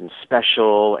Anton Wilson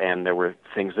special, and there were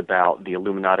things about the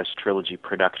Illuminatus trilogy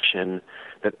production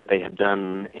that they had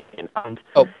done in.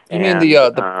 Oh, you mean the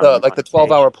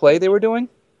 12-hour play they were doing?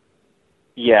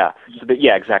 Yeah.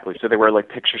 Yeah, exactly. So there were like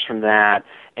pictures from that,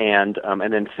 and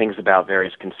then things about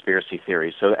various conspiracy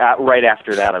theories. So right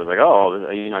after that, I was like, oh,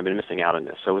 I've been missing out on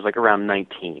this. So it was like around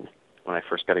 19 when I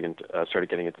first started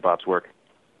getting into Bob's work.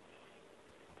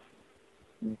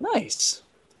 Nice.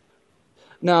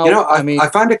 Now, I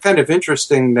find it kind of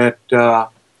interesting that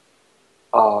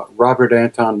Robert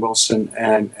Anton Wilson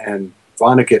and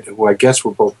Vonnegut, who I guess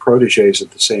were both protégés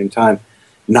at the same time,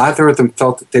 neither of them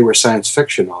felt that they were science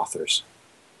fiction authors.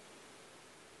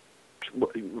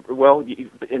 Well, really,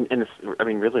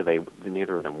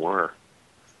 neither of them were.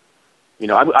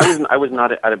 I was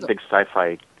not a big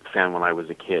sci-fi fan when I was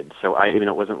a kid, so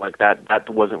it wasn't like that. That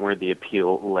wasn't where the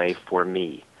appeal lay for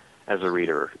me as a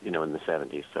reader, in the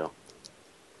 70s. So.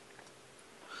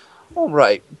 All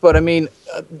right, but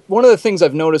one of the things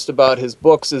I've noticed about his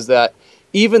books is that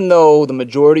even though the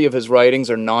majority of his writings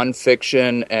are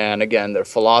nonfiction, and again, they're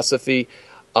philosophy,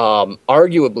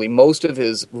 arguably most of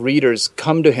his readers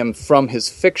come to him from his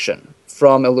fiction,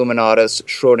 from Illuminatus,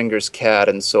 Schrodinger's cat,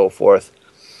 and so forth.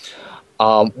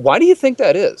 Why do you think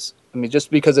that is?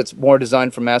 Just because it's more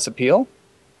designed for mass appeal?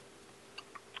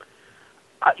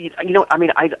 I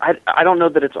don't know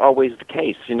that it's always the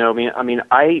case.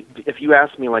 If you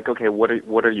ask me, like, okay, what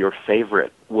are your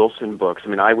favorite Wilson books?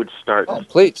 I would start. Oh,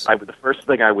 please. The first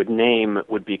thing I would name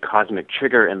would be Cosmic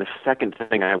Trigger, and the second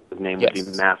thing I would name would be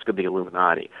Mask of the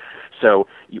Illuminati. So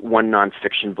one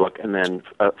nonfiction book and then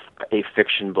a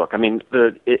fiction book.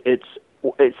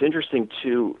 It's interesting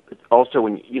too. Also,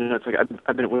 when it's like I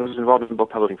was involved in book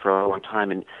publishing for a long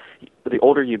time, and the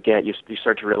older you get, you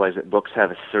start to realize that books have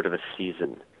a sort of a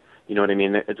season. You know what I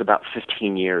mean? It's about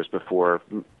 15 years before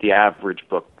the average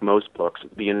book, most books,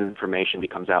 the information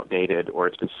becomes outdated or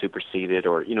it's been superseded,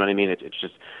 or you know what I mean? It's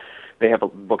just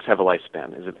books have a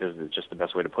lifespan. Is just the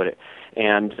best way to put it.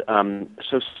 And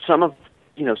so some of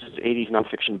 80s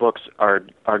nonfiction books are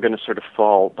going to sort of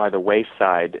fall by the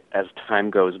wayside as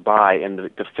time goes by, and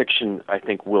the fiction, I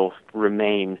think, will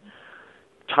remain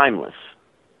timeless.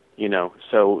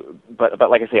 So but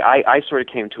like I say, I sort of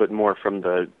came to it more from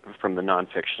the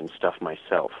nonfiction stuff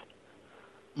myself.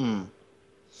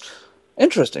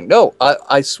 Interesting. No,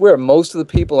 I swear, most of the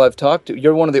people I've talked to,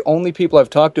 you're one of the only people I've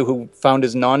talked to who found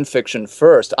his nonfiction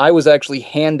first. I was actually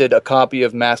handed a copy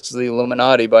of Masks of the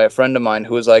Illuminati by a friend of mine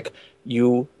who was like,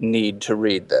 you need to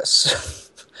read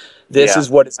this. This is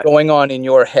what is going on in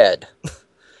your head.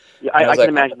 Yeah, I can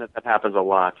imagine that happens a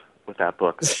lot with that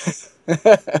book.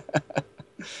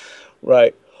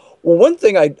 Right. Well, one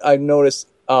thing I've noticed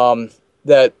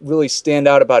that really stand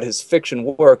out about his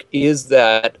fiction work is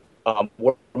that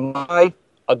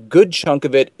a good chunk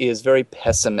of it is very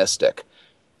pessimistic.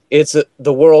 It's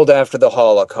the world after the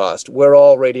Holocaust. We're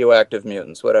all radioactive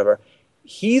mutants, whatever.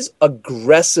 He's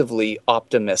aggressively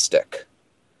optimistic.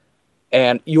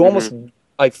 And you almost,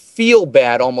 I feel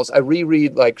bad almost. I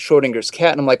reread like Schrodinger's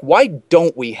cat and I'm like, why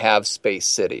don't we have space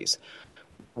cities?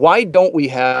 Why don't we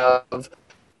have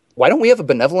a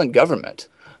benevolent government?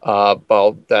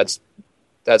 Well, that's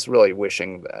really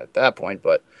wishing at that point.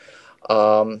 But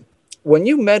when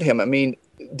you met him,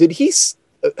 did he?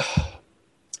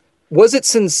 Was it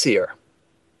sincere?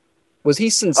 Was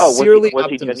he sincerely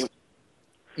optimistic?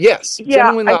 Yes.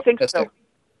 Yeah, I think so.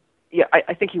 Yeah,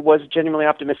 I think he was genuinely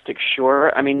optimistic.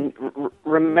 Sure.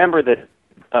 Remember that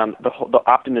the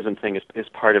optimism thing is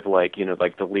part of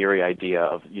the Leary idea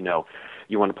of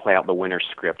you want to play out the winner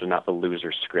script and not the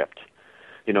loser script.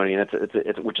 You know what I mean?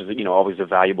 It's which is always a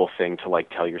valuable thing to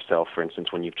tell yourself, for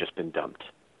instance, when you've just been dumped,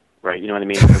 right? You know what I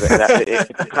mean?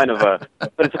 It's kind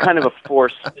of a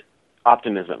forced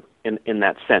optimism in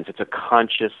that sense. It's a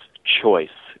conscious choice,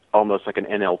 almost like an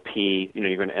NLP.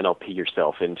 You're going to NLP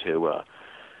yourself into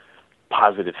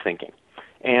positive thinking.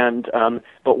 And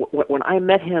but when I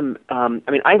met him, I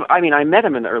met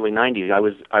him in the early '90s.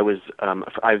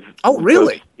 Oh,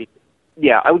 really?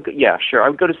 Yeah, I would. Yeah, sure. I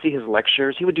would go to see his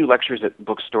lectures. He would do lectures at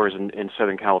bookstores in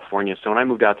Southern California. So when I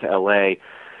moved out to LA,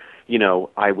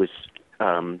 I was,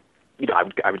 I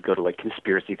would go to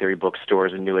conspiracy theory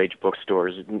bookstores and New Age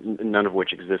bookstores, none of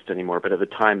which exist anymore. But at the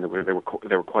time, there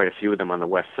were quite a few of them on the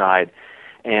West Side.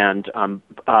 And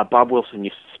Bob Wilson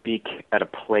used to speak at a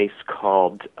place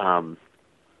called the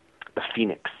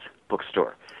Phoenix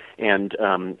Bookstore. And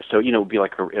so, it would be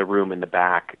like a room in the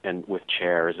back and with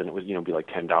chairs, and it would, be like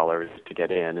 $10 to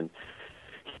get in and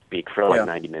speak for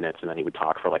 90 minutes, and then he would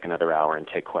talk for another hour and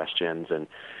take questions, and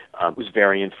it was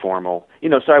very informal.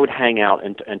 So I would hang out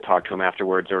and talk to him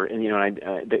afterwards, but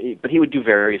he would do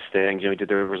various things.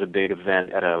 There was a big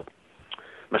event at a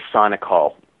Masonic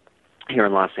hall here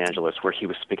in Los Angeles where he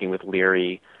was speaking with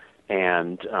Leary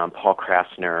and Paul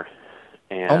Krasner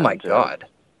and oh my God,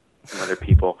 some other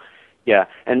people. Yeah,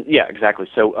 and yeah, exactly.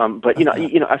 So, but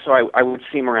so I would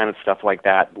see him around and stuff like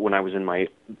that when I was in my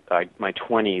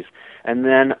 20s, and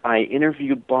then I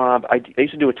interviewed Bob. I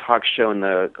used to do a talk show on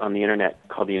the internet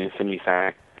called The Infinity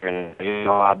Factor, and I interviewed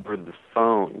Bob over the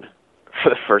phone for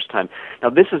the first time.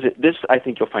 Now, this I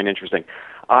think you'll find interesting.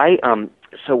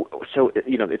 So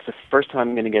it's the first time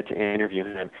I'm going to get to interview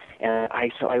him, and I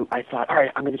thought, all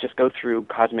right, I'm going to just go through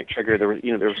Cosmic Trigger. There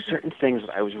were certain things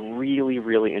that I was really,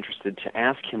 really interested to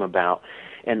ask him about,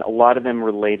 and a lot of them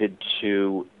related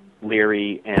to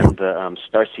Leary and the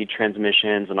Starseed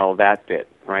transmissions and all that bit,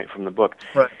 right, from the book.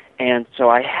 Right. And so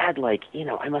I had I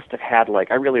must have had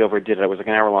I really overdid it. It was like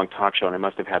an hour-long talk show, and I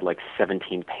must have had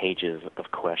 17 pages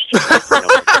of questions.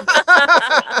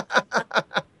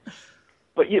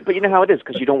 But you know how it is,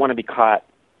 because you don't want to be caught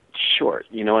short,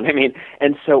 you know what I mean?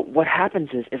 And so what happens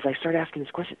is I start asking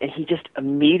this question, and he just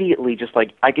immediately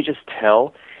I could just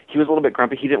tell he was a little bit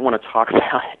grumpy. He didn't want to talk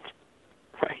about it,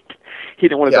 right? He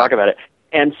didn't want to talk about it.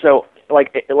 And so with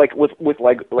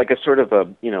a sort of a,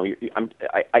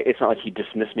 it's not like he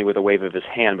dismissed me with a wave of his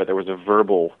hand, but there was a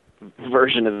verbal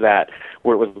version of that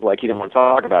where it was he didn't want to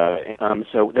talk about it.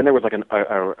 So then there was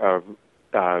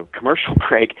a commercial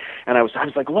break, and I was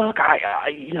like, look,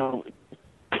 I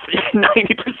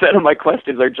 90% of my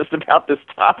questions are just about this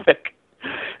topic.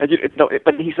 And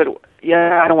but he said,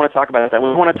 yeah, I don't want to talk about that.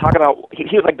 We want to talk about.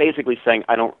 He was basically saying,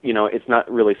 I don't, it's not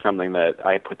really something that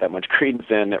I put that much credence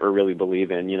in or really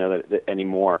believe in, that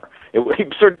anymore. He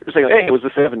sort of saying, hey, it was the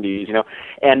 70s,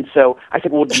 And so I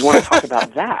said, well, do you want to talk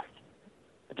about that?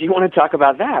 Do you want to talk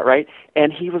about that, right?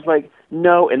 And he was like,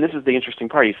 no. And this is the interesting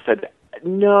part. He said,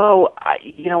 no,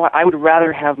 I would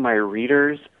rather have my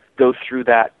readers go through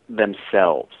that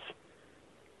themselves.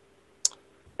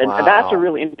 And that's a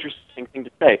really interesting thing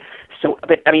to say. So,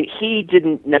 but I mean, he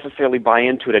didn't necessarily buy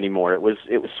into it anymore. It was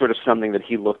sort of something that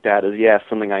he looked at as,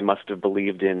 something I must have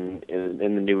believed in the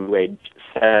New Age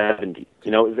 70s,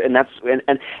 and that's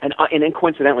and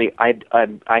coincidentally, I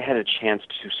had a chance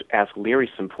to ask Leary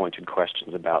some pointed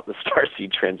questions about the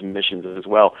Starseed transmissions as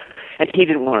well, and he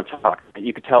didn't want to talk.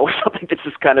 You could tell it was something that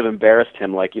just kind of embarrassed him,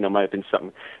 might have been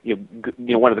something,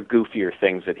 one of the goofier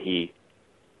things that he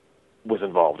was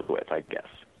involved with, I guess.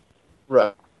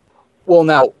 Right. Well,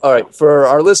 now, all right, for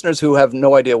our listeners who have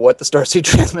no idea what the Starseed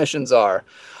transmissions are,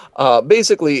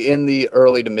 basically in the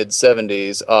early to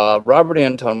mid-70s, Robert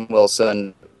Anton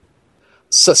Wilson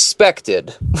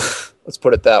suspected, let's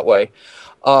put it that way,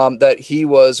 that he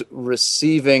was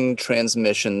receiving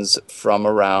transmissions from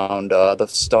around the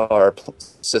star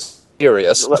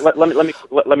Sirius. Let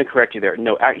me correct you there.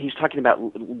 No, he's talking about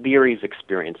Leary's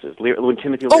experiences. When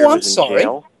Timothy Leary was in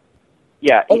jail.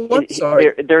 Yeah. I'm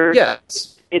sorry.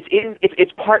 Yes.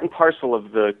 It's part and parcel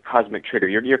of the Cosmic Trigger.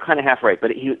 You're kind of half right, but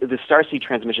the Starseed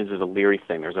transmissions is a Leary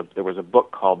thing. There was a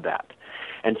book called that,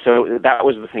 and so that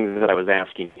was the thing that I was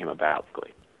asking him about.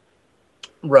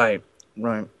 Right.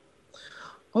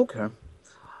 Okay.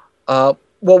 Well,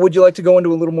 would you like to go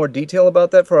into a little more detail about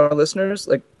that for our listeners,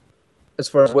 as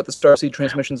far as what the Starseed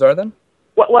transmissions are, then?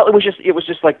 Well, it was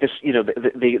just like this.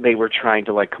 They were trying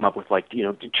to come up with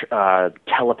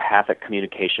telepathic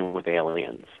communication with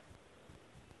aliens.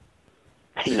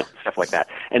 Stuff like that.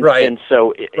 And right. And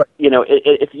so,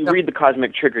 if you read the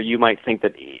Cosmic Trigger, you might think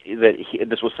that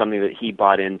this was something that he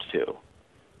bought into,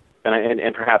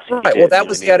 and perhaps he did. Well, that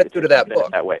was the attitude of that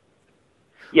book. That way.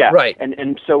 Yeah. Right.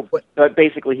 And so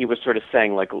basically, he was sort of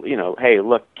saying hey,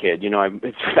 look, kid,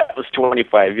 that was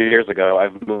 25 years ago.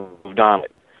 I've moved on.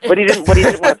 But he didn't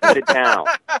want to put it down.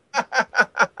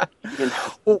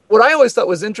 Well, what I always thought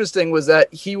was interesting was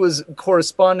that he was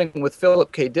corresponding with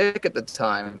Philip K. Dick at the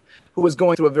time, who was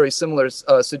going through a very similar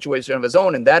situation of his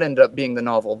own, and that ended up being the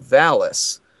novel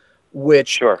Valis,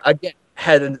 which, again,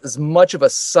 had as much of a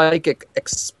psychic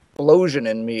explosion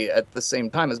in me at the same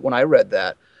time as when I read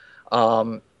that.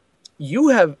 You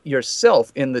have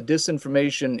yourself, in the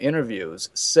disinformation interviews,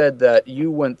 said that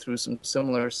you went through some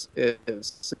similar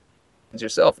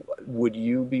yourself. Would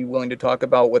you be willing to talk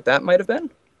about what that might have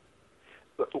been?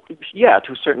 Yeah,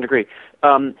 to a certain degree.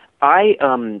 How do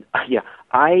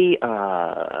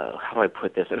I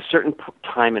put this? At a certain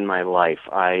time in my life,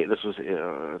 this was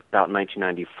about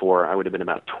 1994. I would have been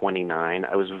about 29.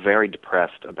 I was very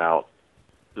depressed about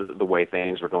the way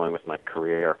things were going with my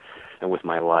career and with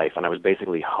my life, and I was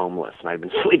basically homeless. And I'd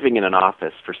been sleeping in an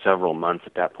office for several months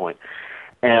at that point.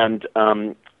 And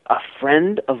a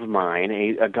friend of mine,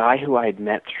 a guy who I had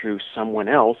met through someone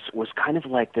else, was kind of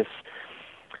like this.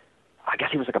 I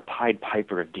guess he was like a Pied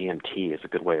Piper of DMT, is a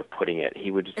good way of putting it.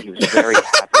 He was very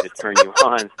happy to turn you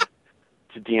on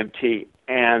to DMT,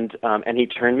 and he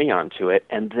turned me onto it.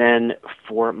 And then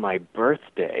for my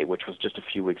birthday, which was just a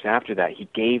few weeks after that, he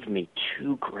gave me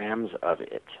 2 grams of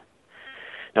it.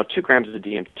 Now, 2 grams of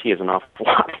DMT is an awful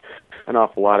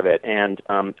lot of it, and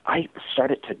I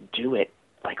started to do it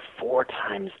like 4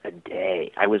 times a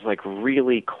day. I was like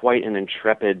really quite an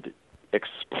intrepid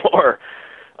explorer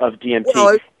of DMT,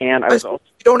 well, and I was also,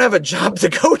 you don't have a job to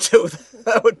go to.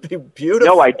 That would be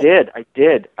beautiful. No, I did. You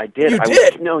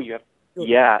did? No, you have.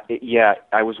 Yeah.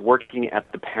 I was working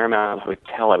at the Paramount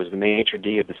Hotel. I was the maitre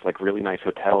d' of this like really nice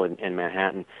hotel in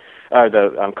Manhattan,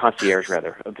 the concierge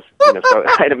rather. Of this, so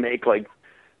I had to make like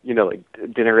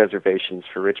dinner reservations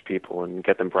for rich people and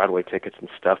get them Broadway tickets and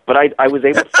stuff. But I was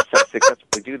able to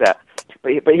successfully do that.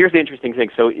 But here's the interesting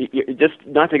thing. So just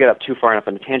not to get up too far enough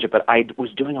on the tangent, but I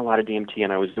was doing a lot of DMT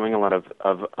and I was doing a lot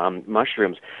of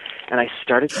mushrooms, and I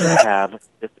started to have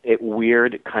this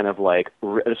weird kind of like,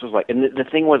 this was like, and the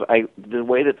thing was, the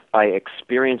way that I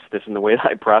experienced this and the way that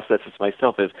I processed this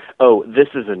myself is, oh, this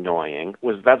is annoying.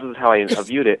 That was how I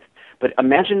viewed it. But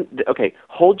imagine, okay,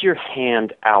 hold your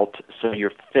hand out so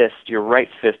your right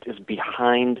fist is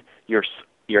behind your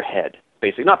head.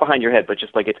 Basically, not behind your head, but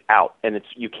just like it's out, and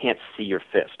you can't see your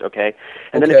fist, okay?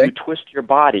 And then if you twist your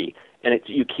body and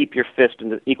you keep your fist in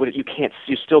the equal, you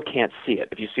still can't see it.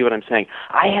 If you see what I'm saying,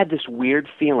 I had this weird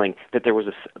feeling that there was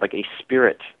a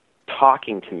spirit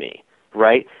talking to me,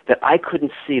 right? That I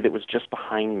couldn't see, that was just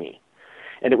behind me.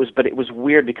 And it was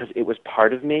weird because it was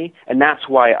part of me, and that's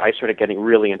why I started getting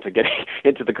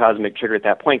into the cosmic trigger at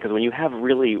that point. Because when you have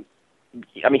really,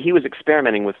 he was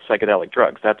experimenting with psychedelic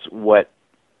drugs. That's what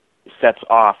sets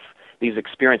off these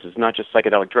experiences, not just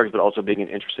psychedelic drugs, but also being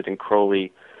interested in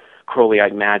Crowleyite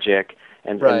magic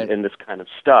and this kind of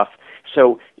stuff.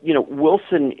 So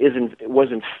Wilson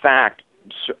was in fact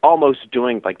almost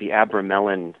doing like the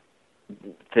Abramelin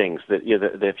things, that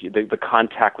the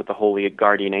contact with the holy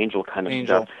guardian angel kind of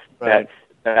stuff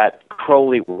that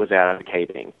Crowley was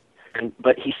advocating.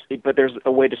 But there's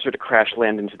a way to sort of crash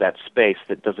land into that space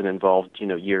that doesn't involve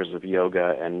years of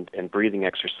yoga and breathing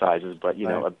exercises, but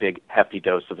a big hefty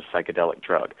dose of a psychedelic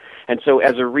drug. And so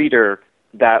as a reader,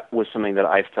 that was something that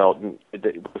I felt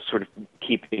that was sort of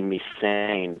keeping me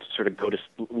sane, to sort of go to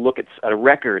look at a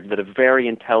record that a very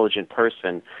intelligent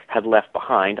person had left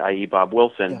behind, i.e. Bob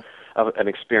Wilson. Yeah. Of an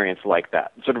experience like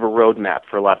that, sort of a roadmap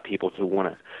for a lot of people who want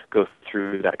to go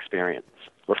through that experience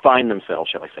or find themselves,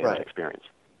 shall I say, in that experience.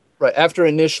 Right. After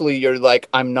initially you're like,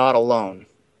 I'm not alone.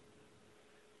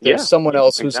 There's someone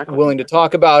else who's willing to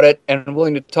talk about it and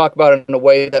willing to talk about it in a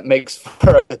way that makes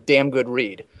for a damn good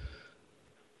read.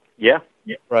 Yeah.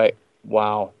 Right.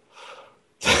 Wow.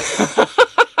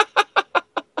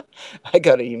 I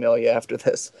got to email you after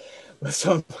this with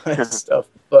some of my stuff,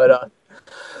 but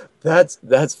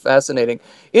That's fascinating.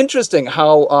 Interesting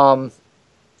how,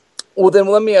 well then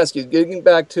let me ask you, getting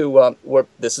back to where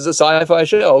this is a sci-fi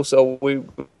show, so we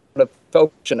want to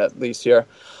function at least here.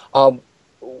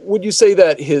 Would you say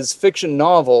that his fiction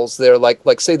novels, they're like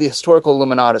say the Historical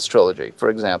Illuminatus trilogy, for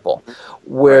example,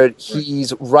 where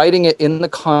he's writing it in the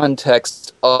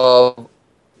context of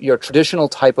your traditional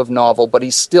type of novel, but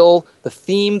he's still, the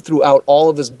theme throughout all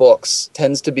of his books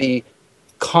tends to be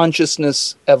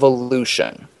consciousness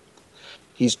evolution.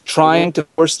 He's trying to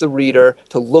force the reader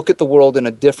to look at the world in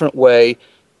a different way,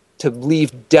 to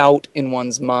leave doubt in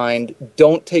one's mind.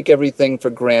 Don't take everything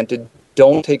for granted.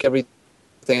 Don't take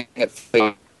everything at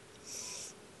face.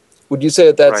 Would you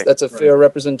say that that's a fair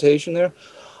representation there?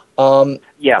 I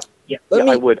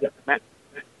would.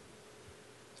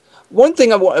 One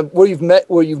thing where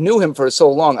you've knew him for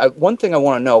so long, one thing I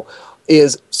want to know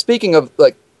is, speaking of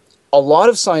like, a lot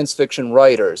of science fiction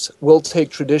writers will take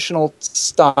traditional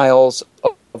styles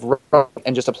of writing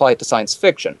and just apply it to science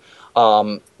fiction.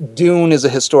 Dune is a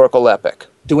historical epic.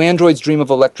 Do Androids Dream of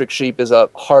Electric Sheep is a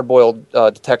hard-boiled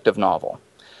detective novel.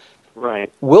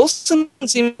 Right. Wilson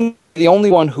seems to be the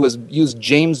only one who has used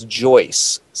James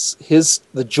Joyce,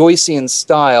 the Joycean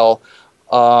style,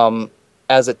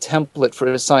 as a template for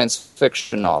his science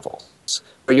fiction novels,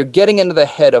 where you're getting into the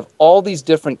head of all these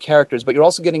different characters, but you're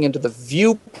also getting into the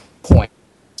viewpoint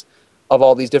of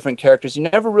all these different characters. You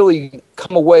never really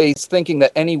come away thinking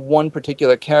that any one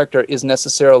particular character is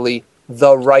necessarily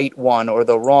the right one or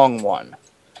the wrong one.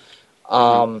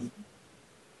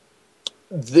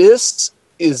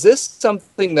 Is this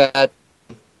something that,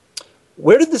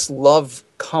 where did this love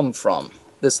come from?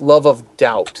 This love of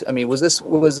doubt. I mean, was this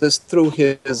through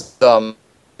his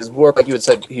work? Like you had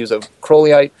said, he was a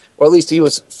Crowleyite, or at least he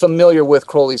was familiar with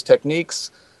Crowley's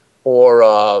techniques,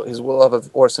 or his love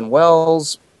of Orson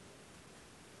Welles.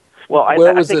 Well,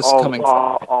 where was this coming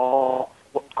from?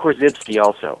 Korzybski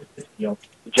also.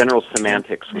 General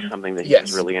semantics was something that he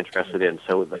was really interested in.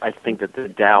 So I think that the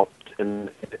doubt and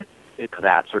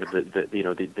that sort of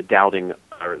the doubting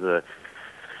or the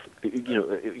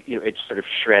it sort of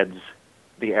shreds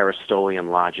the Aristotelian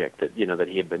logic that that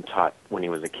he had been taught when he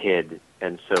was a kid,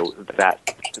 and so that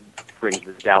brings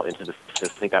the doubt into the. I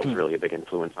think that was really a big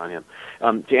influence on him.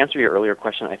 To answer your earlier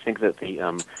question, I think that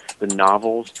the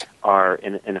novels are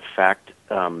in effect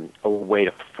a way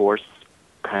to force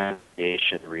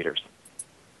creation readers.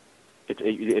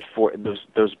 It for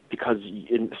those because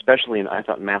especially in I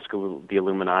thought Mask of the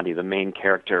Illuminati, the main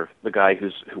character, the guy who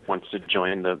wants to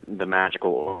join the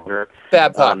magical order.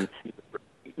 Babcock.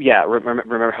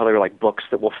 Remember how there were like books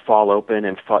that will fall open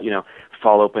and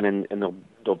fall open and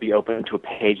they'll be open to a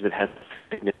page that has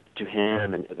signature to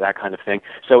him and that kind of thing.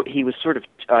 So he was sort of,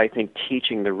 I think,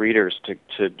 teaching the readers to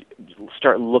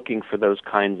start looking for those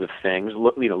kinds of things.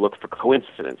 Look for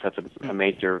coincidence. That's a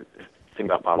major thing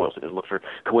about Bob Wilson, is look for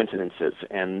coincidences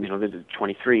and the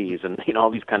 23s and all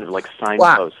these kind of like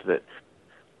signposts that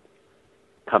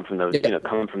come from those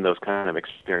kind of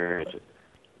experiences.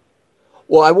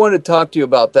 Well, I wanted to talk to you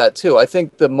about that too. I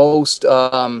think the most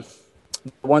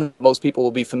one most people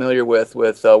will be familiar with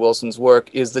Wilson's work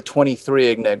is the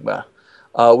 23 Enigma.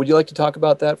 Would you like to talk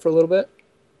about that for a little bit?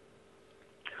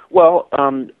 Well,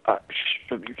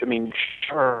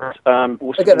 sure.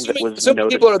 Again, some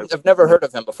people have never heard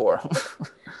of him before.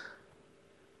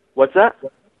 What's that?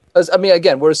 I mean,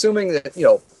 again, we're assuming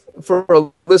that, for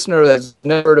a listener that's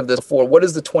never heard of this before, what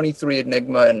is the 23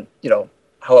 Enigma and,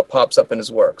 how it pops up in his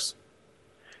works?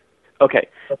 Okay.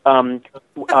 Well,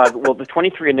 the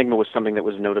 23 Enigma was something that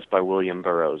was noticed by William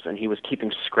Burroughs, and he was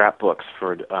keeping scrapbooks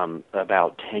for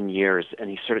about 10 years, and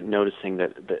he started noticing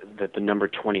that the number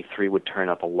 23 would turn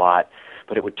up a lot,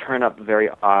 but it would turn up very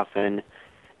often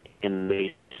in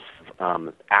the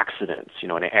accidents,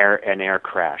 an air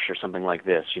crash or something like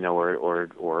this,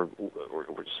 or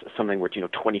something where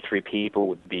 23 people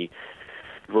would be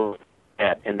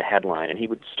in the headline, and he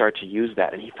would start to use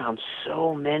that, and he found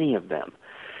so many of them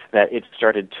that it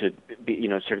started to be,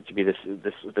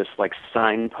 this like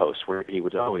signpost where he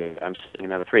would, I'm seeing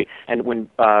another 3. And when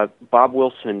Bob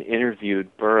Wilson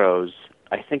interviewed Burroughs,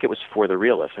 I think it was for The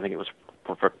Realist. I think it was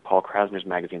for Paul Krasner's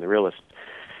magazine, The Realist,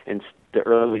 in the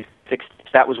early 60s.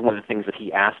 That was one of the things that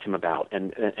he asked him about,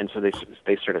 and so they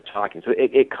started talking. So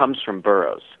it comes from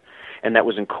Burroughs, and that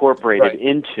was incorporated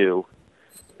into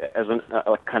as a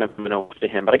kind of an ode to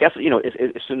him. But I guess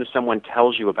as soon as someone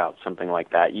tells you about something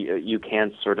like that, you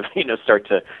can sort of start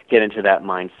to get into that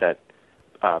mindset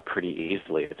pretty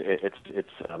easily.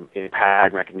 It's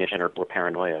pattern recognition or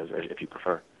paranoia, if you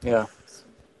prefer. Yeah.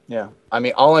 I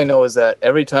mean, all I know is that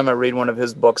every time I read one of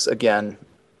his books again,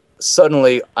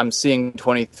 suddenly I'm seeing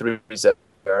 23s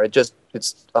there. It's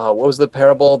what was the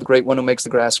parable? The great one who makes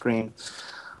the grass green.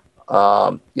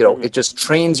 It just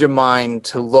trains your mind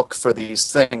to look for these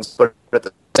things, but at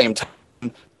the same time,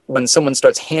 when someone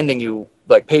starts handing you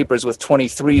like papers with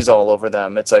 23s all over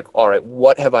them, it's like, all right,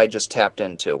 what have I just tapped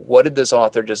into? What did this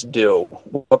author just do?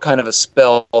 What kind of a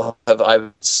spell have I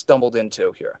stumbled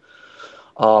into here?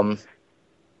 One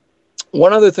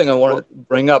other thing I wanted to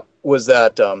bring up was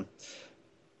that the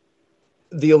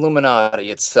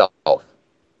Illuminati itself.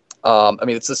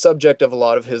 It's the subject of a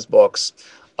lot of his books.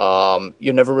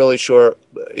 You're never really sure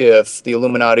if the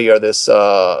Illuminati are this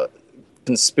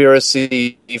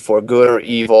conspiracy for good or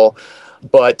evil,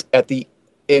 but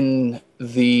in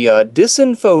the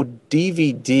Disinfo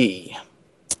DVD,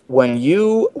 when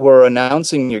you were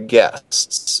announcing your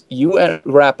guests, you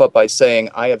wrap up by saying,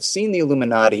 "I have seen the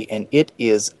Illuminati, and it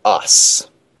is us."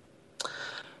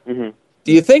 Mm-hmm.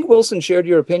 Do you think Wilson shared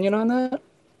your opinion on that?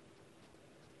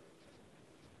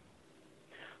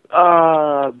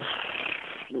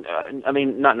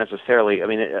 Not necessarily. I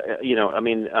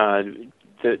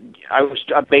was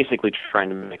basically trying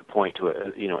to make a point to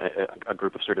a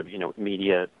group of sort of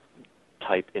media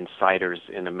type insiders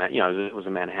in it was a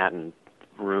Manhattan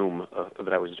room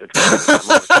that I was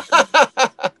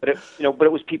but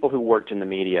it was people who worked in the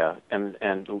media and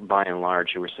by and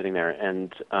large who were sitting there,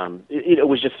 and it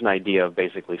was just an idea of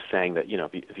basically saying that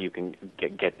if you can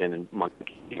get in and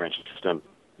monkey wrench the system,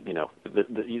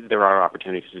 there are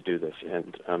opportunities to do this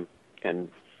and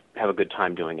have a good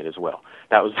time doing it as well.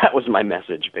 That was my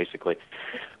message basically.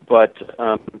 But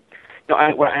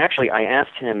I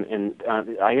asked him, and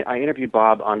I interviewed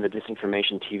Bob on the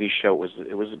Disinformation TV show.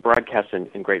 It was broadcast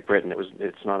in Great Britain.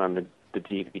 It's not on the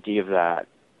DVD of that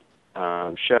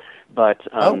show. But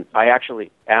I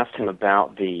actually asked him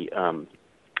about the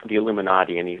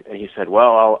Illuminati, and he said,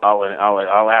 "Well,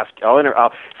 I'll ask.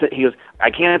 He goes,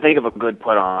 I can't think of a good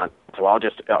put on So I'll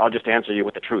just answer you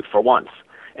with the truth for once.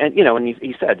 And and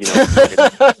he said,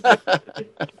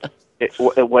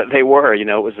 what they were,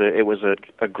 it was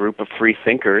a group of free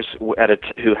thinkers who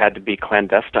had to be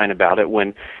clandestine about it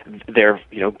when they're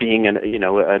being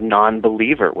a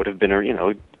non-believer would have been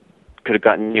could have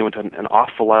gotten you into an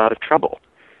awful lot of trouble.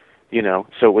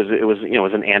 So it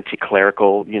was an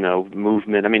anti-clerical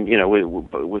movement. I mean,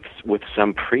 with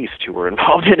some priests who were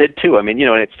involved in it too. I mean,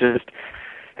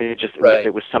 right.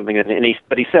 It was something that,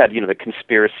 but he said, the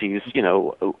conspiracies,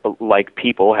 like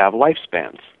people have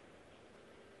lifespans.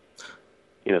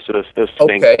 So those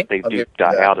things, they do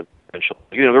die out eventually.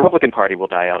 The Republican Party will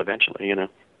die out eventually.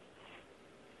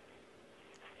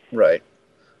 Right.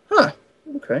 Huh.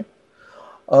 Okay.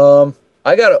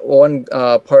 I got one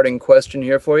parting question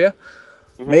here for you.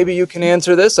 Mm-hmm. Maybe you can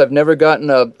answer this. I've never gotten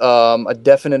a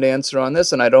definite answer on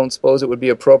this, and I don't suppose it would be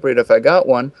appropriate if I got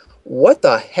one. What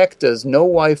the heck does no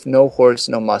wife, no horse,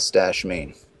 no mustache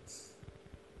mean?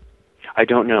 I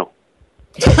don't know.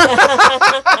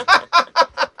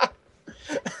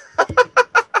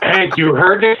 And you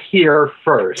heard it here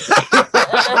first.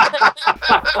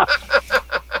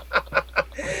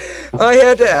 I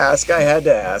had to ask.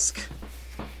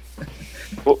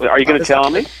 Well, are you going to tell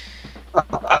me?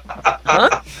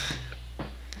 Huh?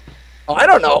 I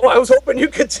don't know. I was hoping you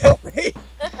could tell me.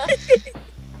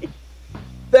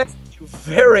 Thank you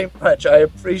very much. I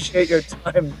appreciate your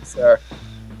time, sir.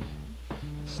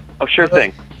 Oh, sure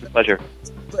thing. Pleasure.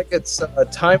 Looks like it's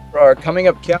time for our coming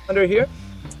up calendar here.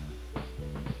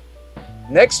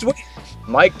 Next week,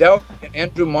 Mike Dowd and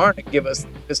Andrew Marnick give us the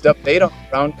latest update on the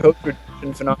brown coat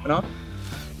tradition phenomenon.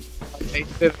 On May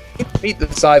 15th, meet the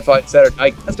Sci-Fi Saturday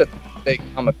Night Guest at the State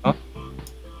Comic-Con.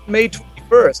 May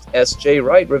 21st, S.J.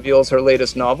 Wright reveals her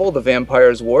latest novel, The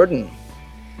Vampire's Warden.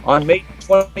 On May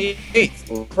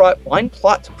 28th, Line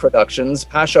Plot Productions'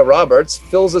 Pasha Roberts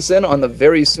fills us in on the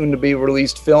very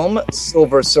soon-to-be-released film,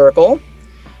 Silver Circle.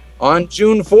 On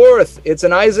June 4th, it's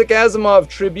an Isaac Asimov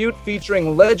tribute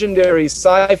featuring legendary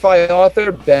sci-fi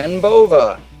author Ben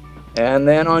Bova. And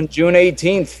then on June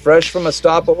 18th, fresh from a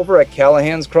stopover at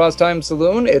Callahan's Crosstime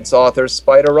Saloon, it's author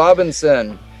Spider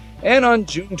Robinson. And on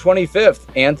June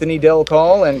 25th, Anthony Del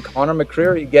Call and Connor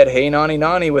McCreary get Hey Nani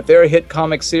Nani with their hit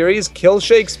comic series, Kill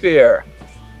Shakespeare.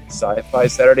 Sci-Fi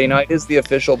Saturday Night is the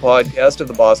official podcast of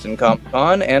the Boston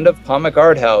Comic-Con and of Comic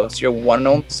Art House, your one and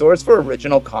only source for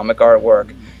original comic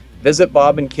artwork. Visit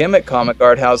Bob and Kim at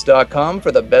comicarthouse.com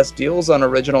for the best deals on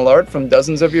original art from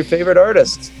dozens of your favorite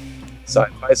artists.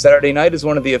 Sci-Fi Saturday Night is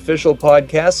one of the official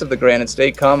podcasts of the Granite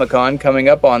State Comic-Con coming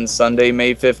up on Sunday,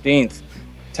 May 15th.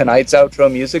 Tonight's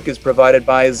outro music is provided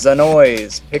by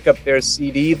Zanoise. Pick up their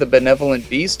CD, The Benevolent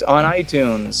Beast, on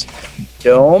iTunes.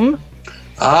 Dome?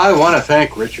 I want to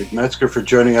thank Richard Metzger for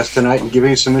joining us tonight and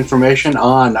giving us some information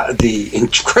on the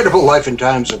incredible life and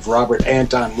times of Robert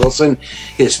Anton Wilson,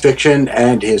 his fiction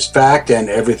and his fact, and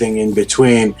everything in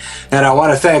between. And I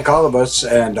want to thank all of us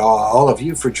and all of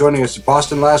you for joining us in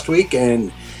Boston last week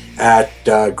and at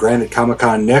Granite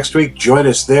Comic-Con next week. Join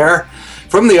us there.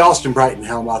 From the Alston Brighton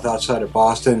Hellmouth outside of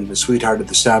Boston, the sweetheart of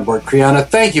the soundboard, Kriana,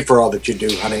 thank you for all that you do,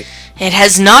 honey. It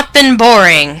has not been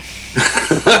boring.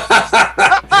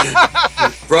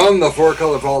 From the Four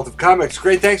Color Vault of Comics,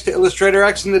 great thanks to Illustrator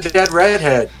X and the Dead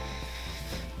Redhead.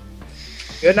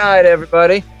 Good night,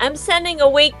 everybody. I'm sending a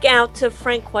wink out to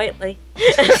Frank Whiteley.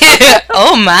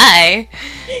 Oh my.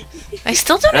 I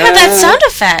still don't have that sound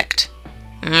effect.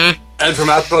 And from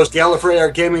Outpost Gallifrey, our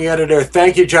gaming editor,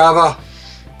 thank you, Java.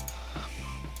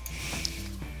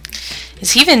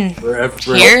 Is he even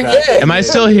here? Am I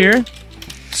still here?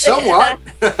 Somewhat.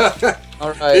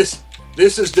 All right.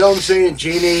 This is Dome saying,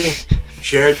 Genie,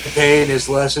 shared pain is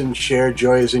lessened, shared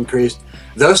joy is increased.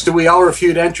 Thus do we all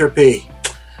refute entropy.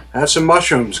 Have some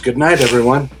mushrooms. Good night,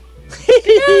 everyone. Good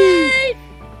night.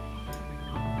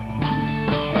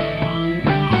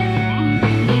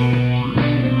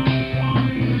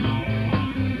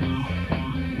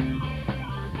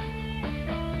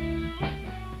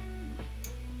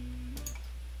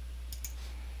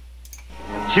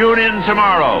 Tune in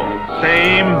tomorrow.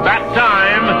 Same bat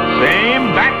time,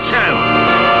 same bat channel.